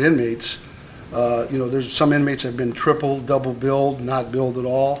 400 inmates, you know, there's some inmates that have been triple, double billed, not billed at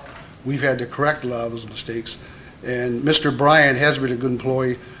all. We've had to correct a lot of those mistakes. And Mr. Bryant has been a good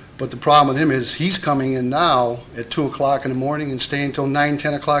employee, but the problem with him is he's coming in now at 2 o'clock in the morning and staying until 9,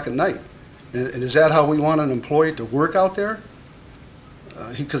 10 o'clock at night. And is that how we want an employee to work out there?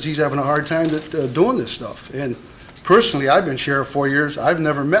 Because he's having a hard time doing this stuff. And personally, I've been sheriff 4 years. I've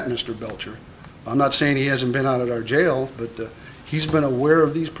never met Mr. Belcher. I'm not saying he hasn't been out at our jail, but he's been aware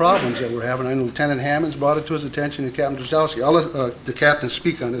of these problems that we're having. I know Lieutenant Hammonds brought it to his attention, and Captain Drzdowski. I'll let the captain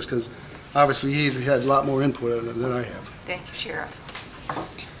speak on this because obviously he's had a lot more input on it than I have. Thank you, Sheriff.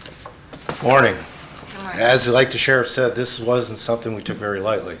 Morning. Good morning. As like the sheriff said, this wasn't something we took very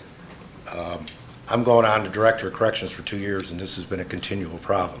lightly. I'm going on to Director of Corrections for 2 years, and this has been a continual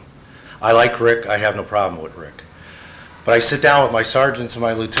problem. I like Rick. I have no problem with Rick. But I sit down with my sergeants and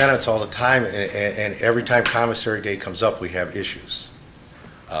my lieutenants all the time, and every time commissary day comes up, we have issues.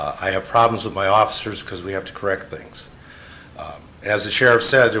 I have problems with my officers because we have to correct things. As the sheriff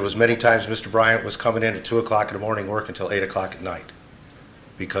said, there was many times Mr. Bryant was coming in at 2 o'clock in the morning, work until 8 o'clock at night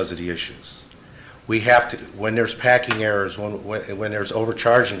because of the issues. We have to, when there's packing errors, when there's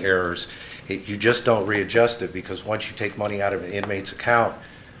overcharging errors, you just don't readjust it, because once you take money out of an inmate's account,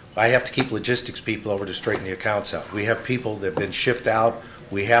 I have to keep logistics people over to straighten the accounts out. We have people that have been shipped out.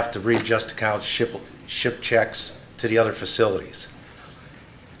 We have to readjust accounts, ship checks to the other facilities.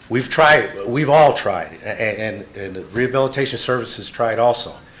 We've all tried, and the Rehabilitation Services tried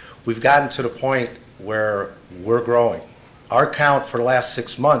also. We've gotten to the point where we're growing. Our count for the last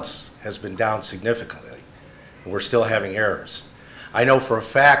 6 months has been down significantly, and we're still having errors. I know for a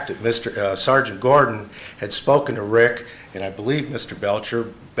fact that Sergeant Gordon had spoken to Rick, and I believe Mr.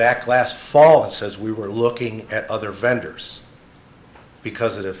 Belcher, back last fall, and says we were looking at other vendors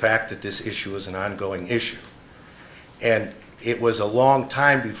because of the fact that this issue is an ongoing issue. And it was a long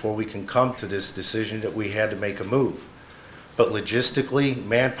time before we can come to this decision that we had to make a move. But logistically,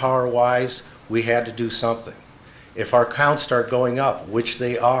 manpower-wise, we had to do something. If our counts start going up, which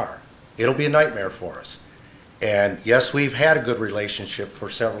they are, it'll be a nightmare for us. And yes, we've had a good relationship for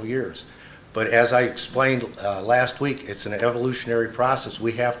several years. But as I explained last week, it's an evolutionary process.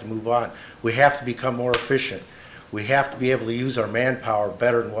 We have to move on. We have to become more efficient. We have to be able to use our manpower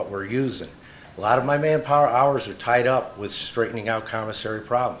better than what we're using. A lot of my manpower hours are tied up with straightening out commissary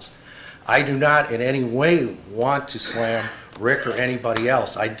problems. I do not in any way want to slam Rick or anybody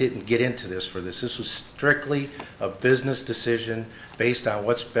else. I didn't get into this for this. This was strictly a business decision based on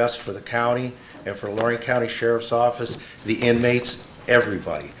what's best for the county and for the Lorain County Sheriff's Office, the inmates,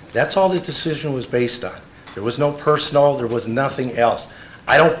 everybody. That's all the decision was based on. There was no personal, there was nothing else.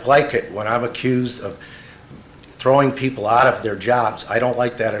 I don't like it when I'm accused of throwing people out of their jobs. I don't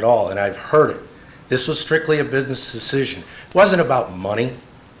like that at all, and I've heard it. This was strictly a business decision. It wasn't about money.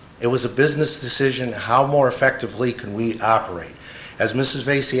 It was a business decision. How more effectively can we operate? As Mrs.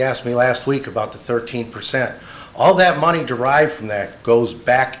 Vasey asked me last week about the 13%, all that money derived from that goes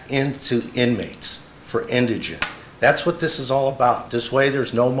back into inmates for indigent. That's what this is all about. This way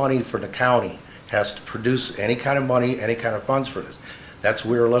there's no money for the county has to produce any kind of money, any kind of funds for this. That's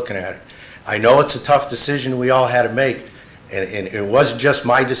where we're looking at it. I know it's a tough decision we all had to make, and it wasn't just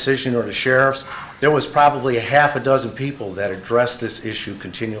my decision or the sheriff's. There was probably a half a dozen people that addressed this issue,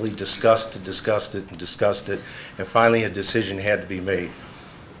 continually discussed it, and finally a decision had to be made.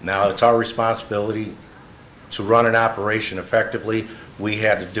 Now it's our responsibility to run an operation effectively. We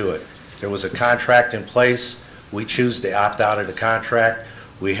had to do it. There was a contract in place. We choose to opt out of the contract.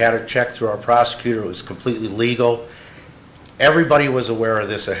 We had it checked through our prosecutor. It was completely legal. Everybody was aware of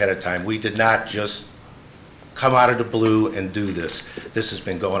this ahead of time. We did not just come out of the blue and do this. This has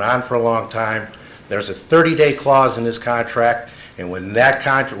been going on for a long time. There's a 30-day clause in this contract, and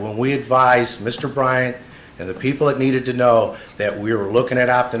when we advised Mr. Bryant and the people that needed to know that we were looking at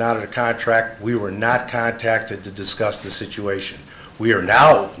opting out of the contract, we were not contacted to discuss the situation. We are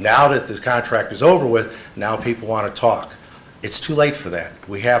now that this contract is over with, now people want to talk. It's too late for that.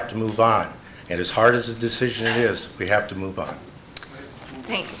 We have to move on. And as hard as the decision it is, we have to move on.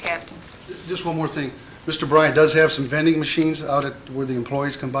 Thank you, Captain. Just one more thing. Mr. Bryant does have some vending machines out at where the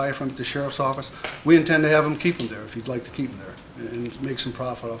employees can buy from the sheriff's office. We intend to have him keep them there if he'd like to keep them there and make some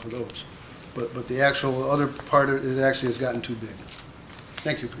profit off of those. But the actual other part of it actually has gotten too big.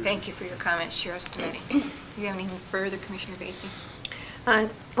 Thank you, Commissioner. Thank you for your comments, Sheriff Stamaty. Do you have anything further, Commissioner Vasey?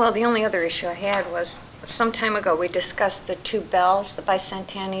 Well, the only other issue I had was some time ago we discussed the two bells, the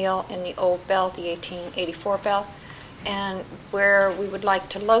bicentennial and the old bell, the 1884 bell. and where we would like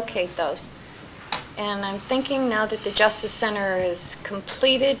to locate those. And I'm thinking now that the Justice Center is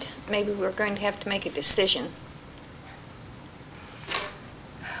completed, maybe we're going to have to make a decision.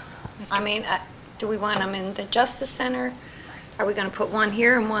 I mean, do we want them in the Justice Center? Are we going to put one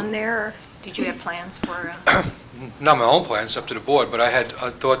here and one there? Or Did you have plans for? Not my own plans, up to the board, but I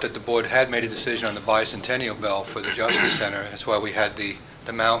thought that the board had made a decision on the bicentennial bell for the Justice Center. That's why we had the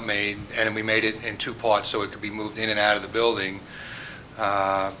mount made, and we made it in two parts so it could be moved in and out of the building.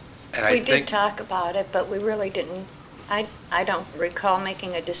 And we did talk about it, but we really didn't. I don't recall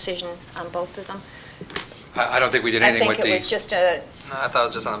making a decision on both of them. I don't think we did anything with the... I think it was just a... No, I thought it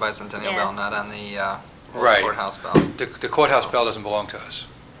was just on the bicentennial bell, not on the Right. courthouse bell. The courthouse bell doesn't belong to us.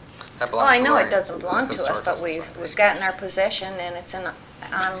 That Well, belongs I to know Lorain. it doesn't belong to us, but we've gotten our possession, and it's on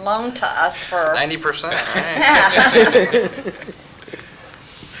loan to us for... 90%. Yeah.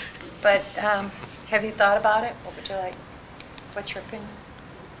 But have you thought about it? What would you like? What's your opinion?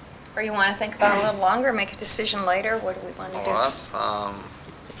 Or you want to think about it a little longer, make a decision later? What do we want to do? Well,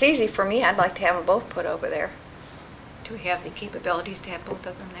 It's easy for me. I'd like to have them both put over there. Do we have the capabilities to have both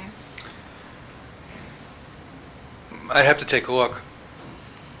of them there? I'd have to take a look.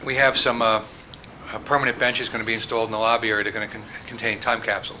 We have some permanent benches going to be installed in the lobby area. They're going to contain time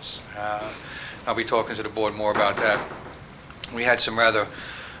capsules. I'll be talking to the board more about that. We had some rather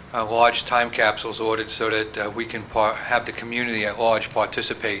large time capsules ordered so that we can have the community at large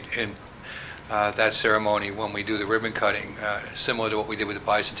participate in that ceremony when we do the ribbon cutting, similar to what we did with the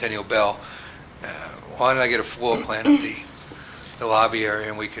bicentennial bell. Why don't I get a floor plan of the lobby area,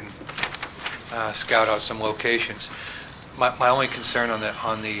 and we can scout out some locations. My only concern on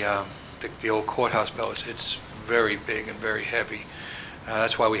the old courthouse bell is it's very big and very heavy.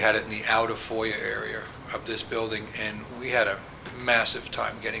 That's why we had it in the outer foyer area of this building, and we had a massive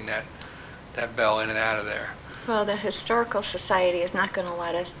time getting that bell in and out of there. Well, the Historical Society is not going to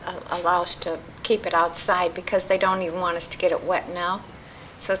allow us to keep it outside because they don't even want us to get it wet now.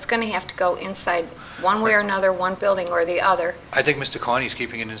 So it's going to have to go inside one way or another, one building or the other. I think Mr. Carney's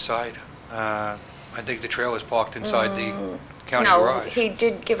keeping it inside. I think the trailer is parked inside the county garage. No, he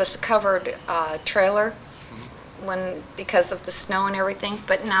did give us a covered trailer because of the snow and everything,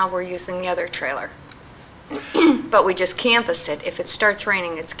 but now we're using the other trailer. But we just canvass it. If it starts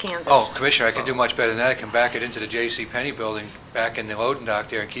raining, it's canvassed. Oh, Commissioner, I can do much better than that. I can back it into the J.C. Penney building, back in the loading dock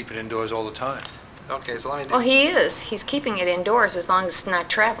there, and keep it indoors all the time. Okay, so let me do... Well, he is. He's keeping it indoors as long as it's not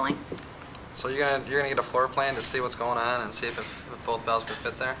traveling. So you're gonna get a floor plan to see what's going on and see if both bells can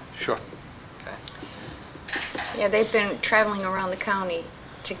fit there? Sure. Okay. Yeah, they've been traveling around the county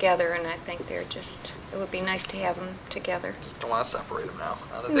together, and I think it would be nice to have them together. Just don't want to separate them now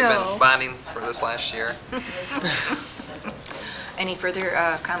that they've No. been bonding for this last year. Any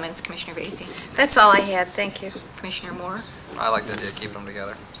further comments, Commissioner Vacy? That's all I had. Thank you. Commissioner Moore? I like the idea of keeping them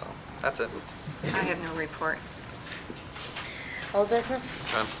together, so that's it. I have no report. Old business?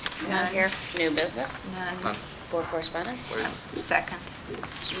 None. None here. New business? None. Board correspondence? Second.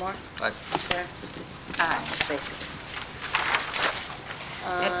 Mr. Moore? Aye. Ms. Blair? Aye. Ms. Vacy?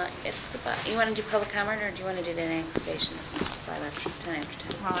 It's about, you want to do public comment, or do you want to do the annexation? It's 10 after 10.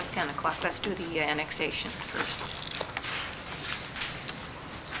 Well, it's 10 o'clock. Let's do the annexation first.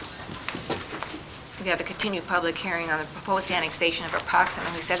 We have a continued public hearing on the proposed annexation of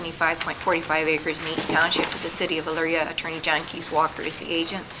approximately 75.45 acres in Eaton Township to the City of Elyria. Attorney John Keys Walker is the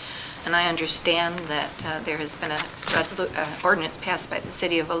agent, and I understand that there has been an ordinance passed by the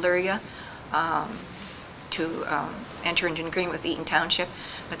City of Elyria to enter into an agreement with Eaton Township,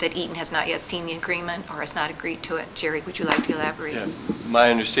 but that Eaton has not yet seen the agreement or has not agreed to it. Jerry, would you like to elaborate? Yeah,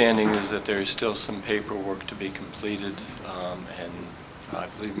 my understanding is that there is still some paperwork to be completed, and I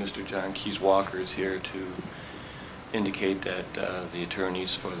believe Mr. John Keys Walker is here to indicate that the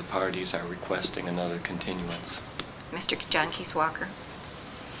attorneys for the parties are requesting another continuance. Mr. John Keys Walker.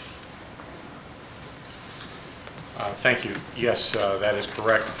 Thank you. Yes, that is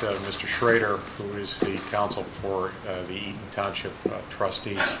correct. Mr. Schrader, who is the counsel for the Eaton Township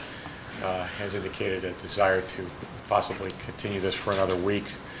trustees, has indicated a desire to possibly continue this for another week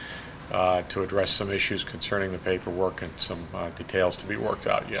to address some issues concerning the paperwork and some details to be worked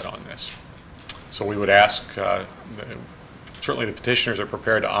out yet on this. So we would ask, certainly the petitioners are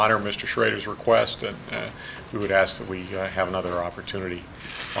prepared to honor Mr. Schrader's request, and we would ask that we have another opportunity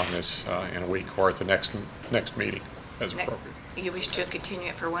on this in a week or at the next meeting as appropriate. You wish to continue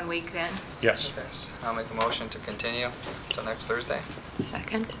it for 1 week then? Yes. Yes. I'll make a motion to continue until next Thursday,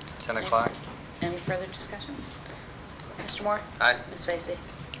 Second. 10 o'clock. Any further discussion? Mr. Moore? Aye. Ms. Vacy?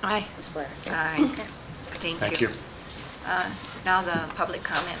 Aye. Ms. Blair? Aye. Okay. Thank you. Thank you. Now the public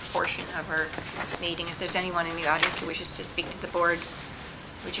comment portion of our meeting. If there's anyone in the audience who wishes to speak to the board,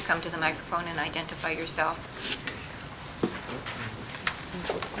 would you come to the microphone and identify yourself?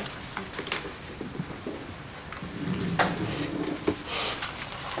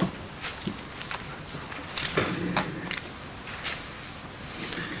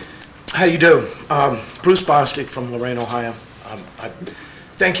 How do you do? Bruce Bostic from Lorain, Ohio.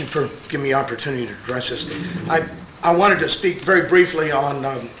 Thank you for giving me the opportunity to address this. I wanted to speak very briefly on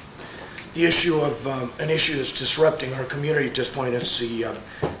the issue of an issue that's disrupting our community at this point. It's the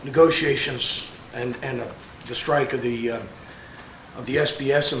negotiations and the strike of the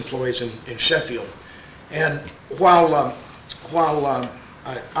SBS employees in Sheffield. And while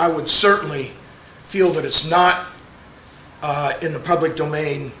I would certainly feel that it's not in the public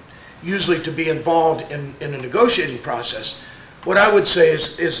domain usually to be involved in a negotiating process, what I would say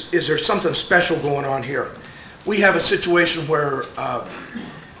is there something special going on here? We have a situation where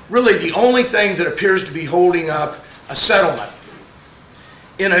really the only thing that appears to be holding up a settlement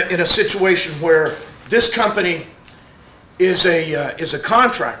in a situation where this company is a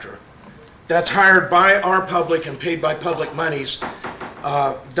contractor that's hired by our public and paid by public monies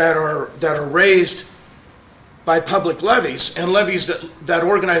that are raised by public levies, and levies that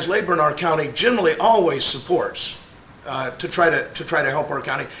organized labor in our county generally always supports to try to help our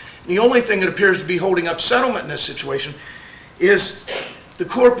county. And the only thing that appears to be holding up settlement in this situation is the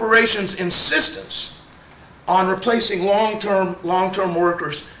corporation's insistence on replacing long-term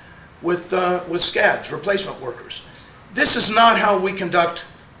workers with scabs, replacement workers. This is not how we conduct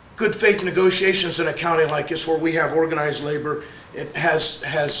good faith negotiations in a county like this, where we have organized labor. It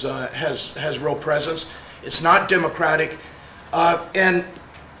has real presence. It's not democratic. And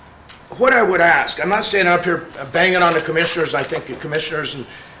what I would ask, I'm not standing up here banging on the commissioners. I think the commissioners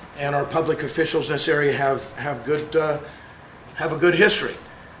and our public officials in this area have a good history.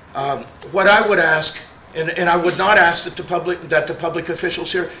 What I would ask, and I would not ask that the public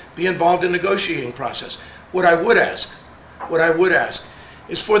officials here be involved in the negotiating process. What I would ask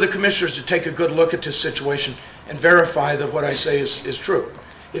is for the commissioners to take a good look at this situation and verify that what I say is true.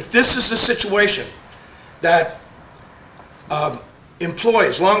 If this is the situation that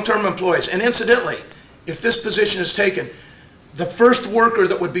employees, long-term employees, and incidentally, if this position is taken, the first worker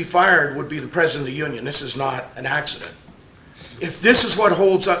that would be fired would be the president of the union. This is not an accident. If this is what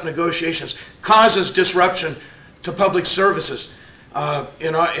holds up negotiations, causes disruption to public services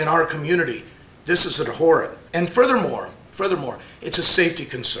in our community, this is abhorrent. And furthermore, it's a safety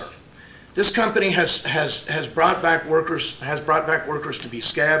concern. This company has brought back workers to be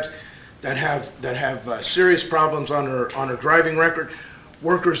scabs that have serious problems on their driving record,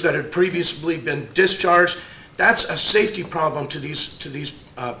 workers that had previously been discharged. That's a safety problem to these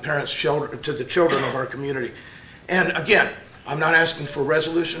parents' children, to the children of our community. And again, I'm not asking for a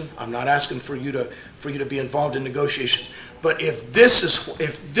resolution. I'm not asking for you to be involved in negotiations. But if this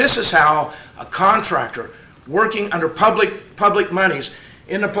is how a contractor working under public monies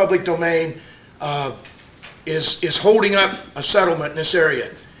in the public domain is holding up a settlement in this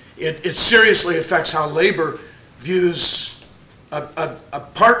area, it seriously affects how labor views a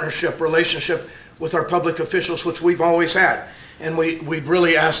partnership relationship with our public officials, which we've always had. And we'd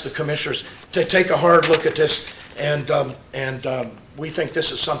really ask the commissioners to take a hard look at this, and we think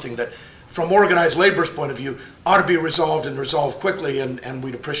this is something that, from organized labor's point of view, ought to be resolved and resolved quickly, and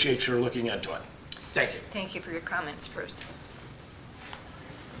we'd appreciate your looking into it. Thank you. Thank you for your comments, Bruce.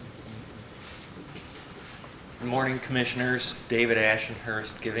 Good morning, Commissioners. David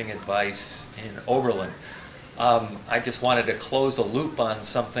Ashenhurst giving advice in Oberlin. I just wanted to close a loop on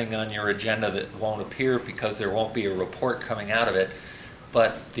something on your agenda that won't appear because there won't be a report coming out of it.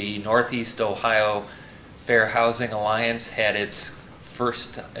 But the Northeast Ohio Fair Housing Alliance had its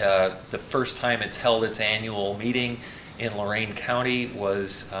the first time it's held its annual meeting in Lorain County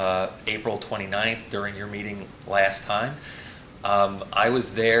was April 29th during your meeting last time. I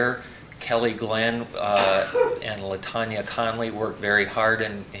was there. Kelly Glenn and LaTanya Conley worked very hard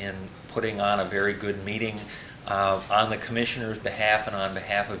in putting on a very good meeting on the Commissioner's behalf and on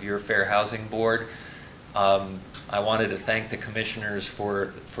behalf of your Fair Housing Board. I wanted to thank the Commissioners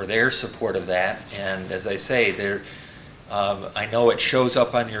for their support of that, and as I say, I know it shows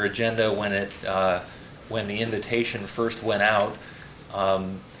up on your agenda when the invitation first went out,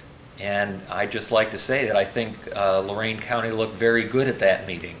 and I'd just like to say that I think Lorain County looked very good at that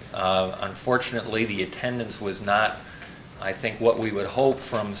meeting. Unfortunately, the attendance was not, I think, what we would hope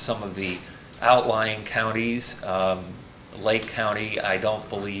from some of the outlying counties. Lake County, I don't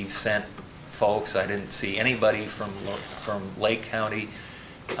believe, sent folks. I didn't see anybody from Lake County,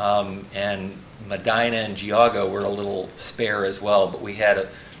 and Medina and Geauga were a little spare as well, but we had a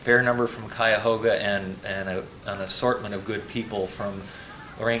fair number from Cuyahoga and an assortment of good people from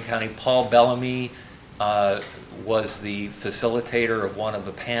Lorain County. Paul Bellamy was the facilitator of one of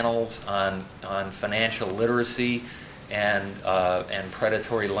the panels on financial literacy and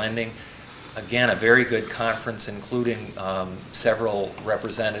predatory lending. Again, a very good conference, including several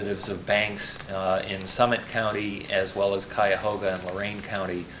representatives of banks in Summit County as well as Cuyahoga and Lorain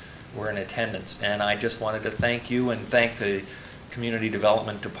County were in attendance. And I just wanted to thank you and thank the Community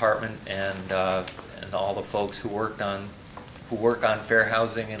Development Department and all the folks who work on fair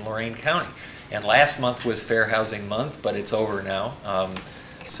housing in Lorain County. And last month was Fair Housing Month, but it's over now.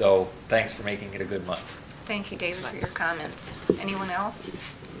 So thanks for making it a good month. Thank you, David, for your comments. Anyone else?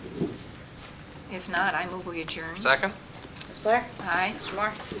 If not, I move we adjourn. Second? Ms. Blair? Aye. Mr.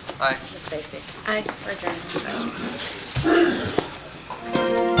 Moore? Aye. Ms. Vacy? Aye. We're adjourned.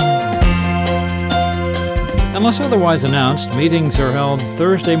 Unless otherwise announced, meetings are held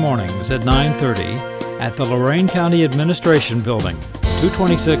Thursday mornings at 9:30 at the Lorain County Administration Building,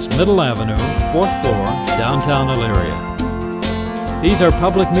 226 Middle Avenue, 4th floor, downtown Elyria. These are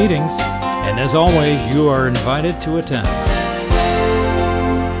public meetings, and as always, you are invited to attend.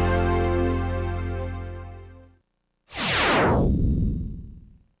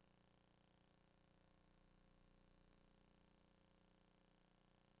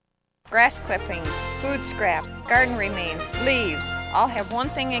 Grass clippings, food scrap, garden remains, leaves, all have one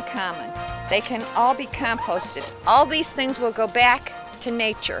thing in common. They can all be composted. All these things will go back to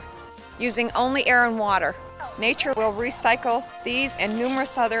nature, using only air and water. Nature will recycle these and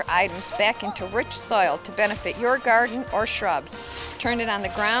numerous other items back into rich soil to benefit your garden or shrubs. Turn it on the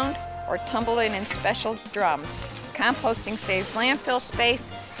ground or tumble it in special drums. Composting saves landfill space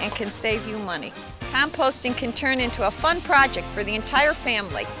and can save you money. Composting can turn into a fun project for the entire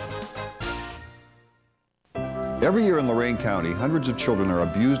family. Every year in Lorain County, hundreds of children are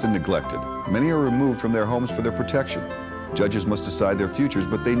abused and neglected. Many are removed from their homes for their protection. Judges must decide their futures,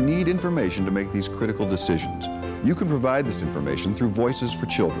 but they need information to make these critical decisions. You can provide this information through Voices for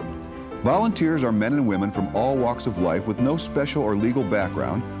Children. Volunteers are men and women from all walks of life with no special or legal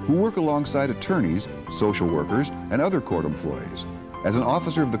background who work alongside attorneys, social workers, and other court employees. As an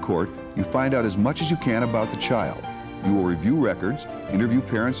officer of the court, you find out as much as you can about the child. You will review records, interview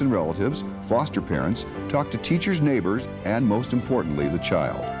parents and relatives, foster parents, talk to teachers, neighbors, and most importantly, the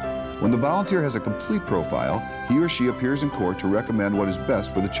child. When the volunteer has a complete profile, he or she appears in court to recommend what is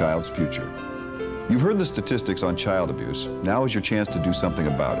best for the child's future. You've heard the statistics on child abuse. Now is your chance to do something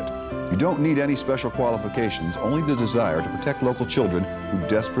about it. You don't need any special qualifications, only the desire to protect local children who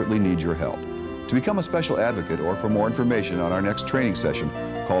desperately need your help. To become a special advocate or for more information on our next training session,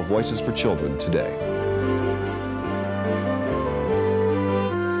 call Voices for Children today.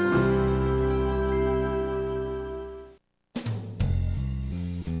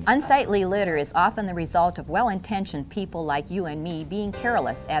 Unsightly litter is often the result of well-intentioned people like you and me being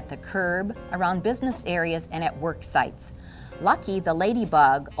careless at the curb, around business areas, and at work sites. Lucky the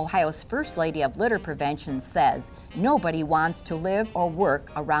Ladybug, Ohio's first lady of litter prevention, says nobody wants to live or work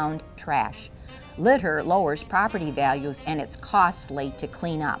around trash. Litter lowers property values and it's costly to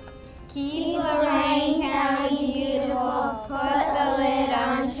clean up. Keep Lorain County beautiful. Put the lid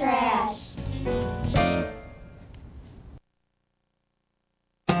on trash.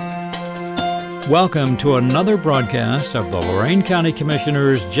 Welcome to another broadcast of the Lorain County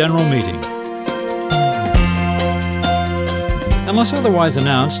Commissioners' General Meeting. Unless otherwise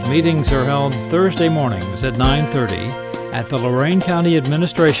announced, meetings are held Thursday mornings at 9:30 at the Lorain County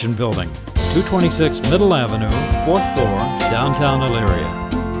Administration Building, 226 Middle Avenue, 4th floor, downtown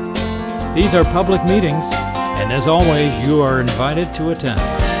Elyria. These are public meetings, and as always, you are invited to attend.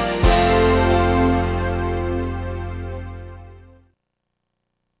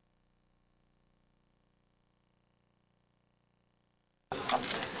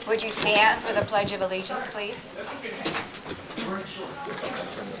 Would you stand for the Pledge of Allegiance, please?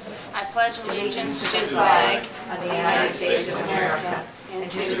 I pledge allegiance to the flag of the United States of America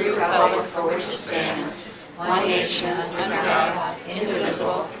and to the republic for which it stands, one nation, under God,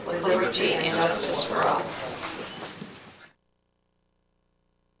 indivisible, with liberty and justice for all.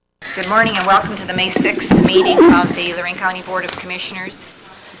 Good morning and welcome to the May 6th meeting of the Lorain County Board of Commissioners.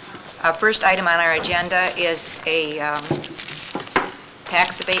 First item on our agenda is a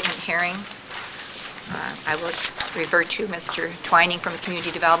tax abatement hearing. I will refer to Mr. Twining from the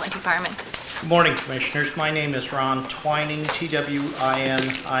Community Development Department. Good morning, Commissioners. My name is Ron Twining, Twining,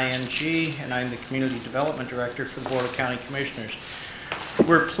 and I'm the Community Development Director for the Board of County Commissioners.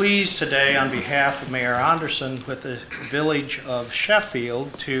 We're pleased today on behalf of Mayor Anderson with the Village of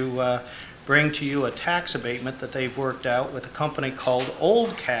Sheffield to bring to you a tax abatement that they've worked out with a company called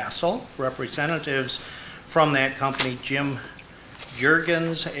Old Castle. Representatives from that company, Jim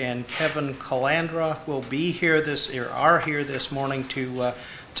Juergens and Kevin Calandra, will be here are here this morning to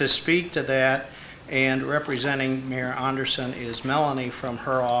speak to that. And representing Mayor Anderson is Melanie from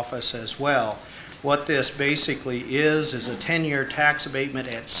her office as well. What this basically is a 10-year tax abatement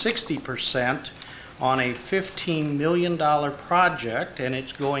at 60% on a $15 million project, and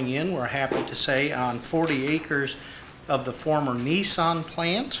it's going in, we're happy to say, on 40 acres of the former Nissan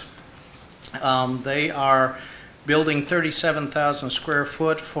plant. They are building 37,000 square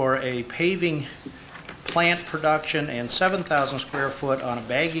foot for a paving plant production and 7,000 square foot on a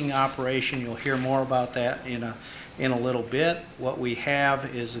bagging operation. You'll hear more about that in a little bit. What we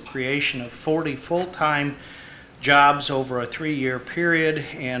have is the creation of 40 full-time jobs over a 3-year period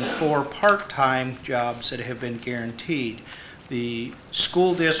and 4 part-time jobs that have been guaranteed. The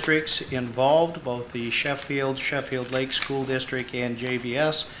school districts involved, both the Sheffield Lake School District and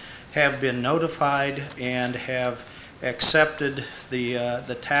JVS, have been notified and have accepted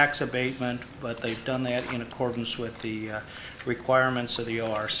the tax abatement, but they've done that in accordance with the requirements of the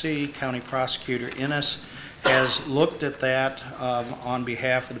ORC. County Prosecutor Innes has looked at that on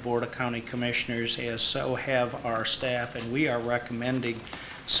behalf of the Board of County Commissioners, as so have our staff, and we are recommending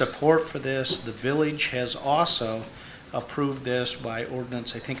support for this. The village has also approved this by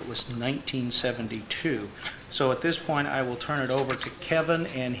ordinance, I think it was 1972. So at this point, I will turn it over to Kevin,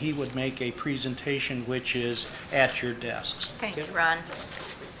 and he would make a presentation which is at your desks. Thank you, Ron.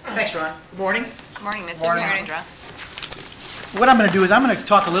 Thanks, Ron. Good morning. Good morning, Mr. Morning. Calandra. What I'm going to do is I'm going to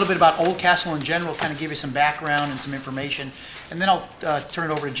talk a little bit about Old Castle in general, kind of give you some background and some information, and then I'll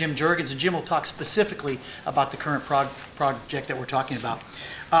turn it over to Jim Juergens, and Jim will talk specifically about the current project that we're talking about.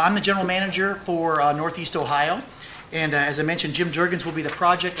 I'm the general manager for Northeast Ohio, and as I mentioned, Jim Juergens will be the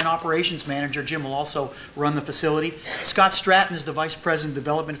project and operations manager. Jim will also run the facility. Scott Stratton is the vice president of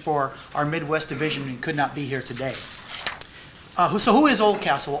development for our Midwest division and could not be here today. So who is Old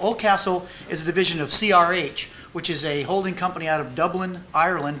Castle? Old Castle is a division of CRH, which is a holding company out of Dublin,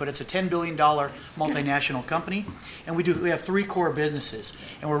 Ireland, but it's a $10 billion multinational company. And we have 3 core businesses.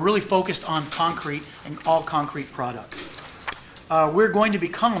 And we're really focused on concrete and all concrete products. We're going to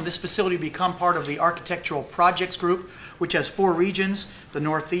this facility will become part of the Architectural Projects Group, which has 4 regions: the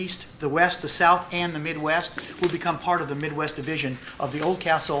Northeast, the West, the South, and the Midwest. Will become part of the Midwest division of the Old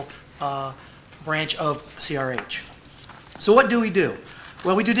Castle branch of CRH. So what do we do?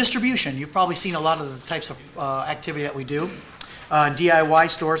 Well, we do distribution. You've probably seen a lot of the types of activity that we do. DIY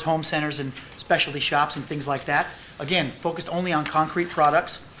stores, home centers, and specialty shops and things like that. Again, focused only on concrete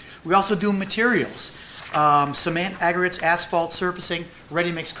products. We also do materials, cement, aggregates, asphalt, surfacing,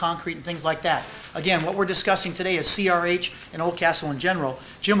 ready-mix concrete, and things like that. Again, what we're discussing today is CRH and Old Castle in general.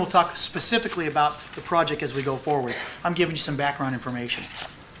 Jim will talk specifically about the project as we go forward. I'm giving you some background information.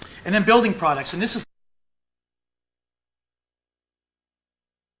 And then building products, and this is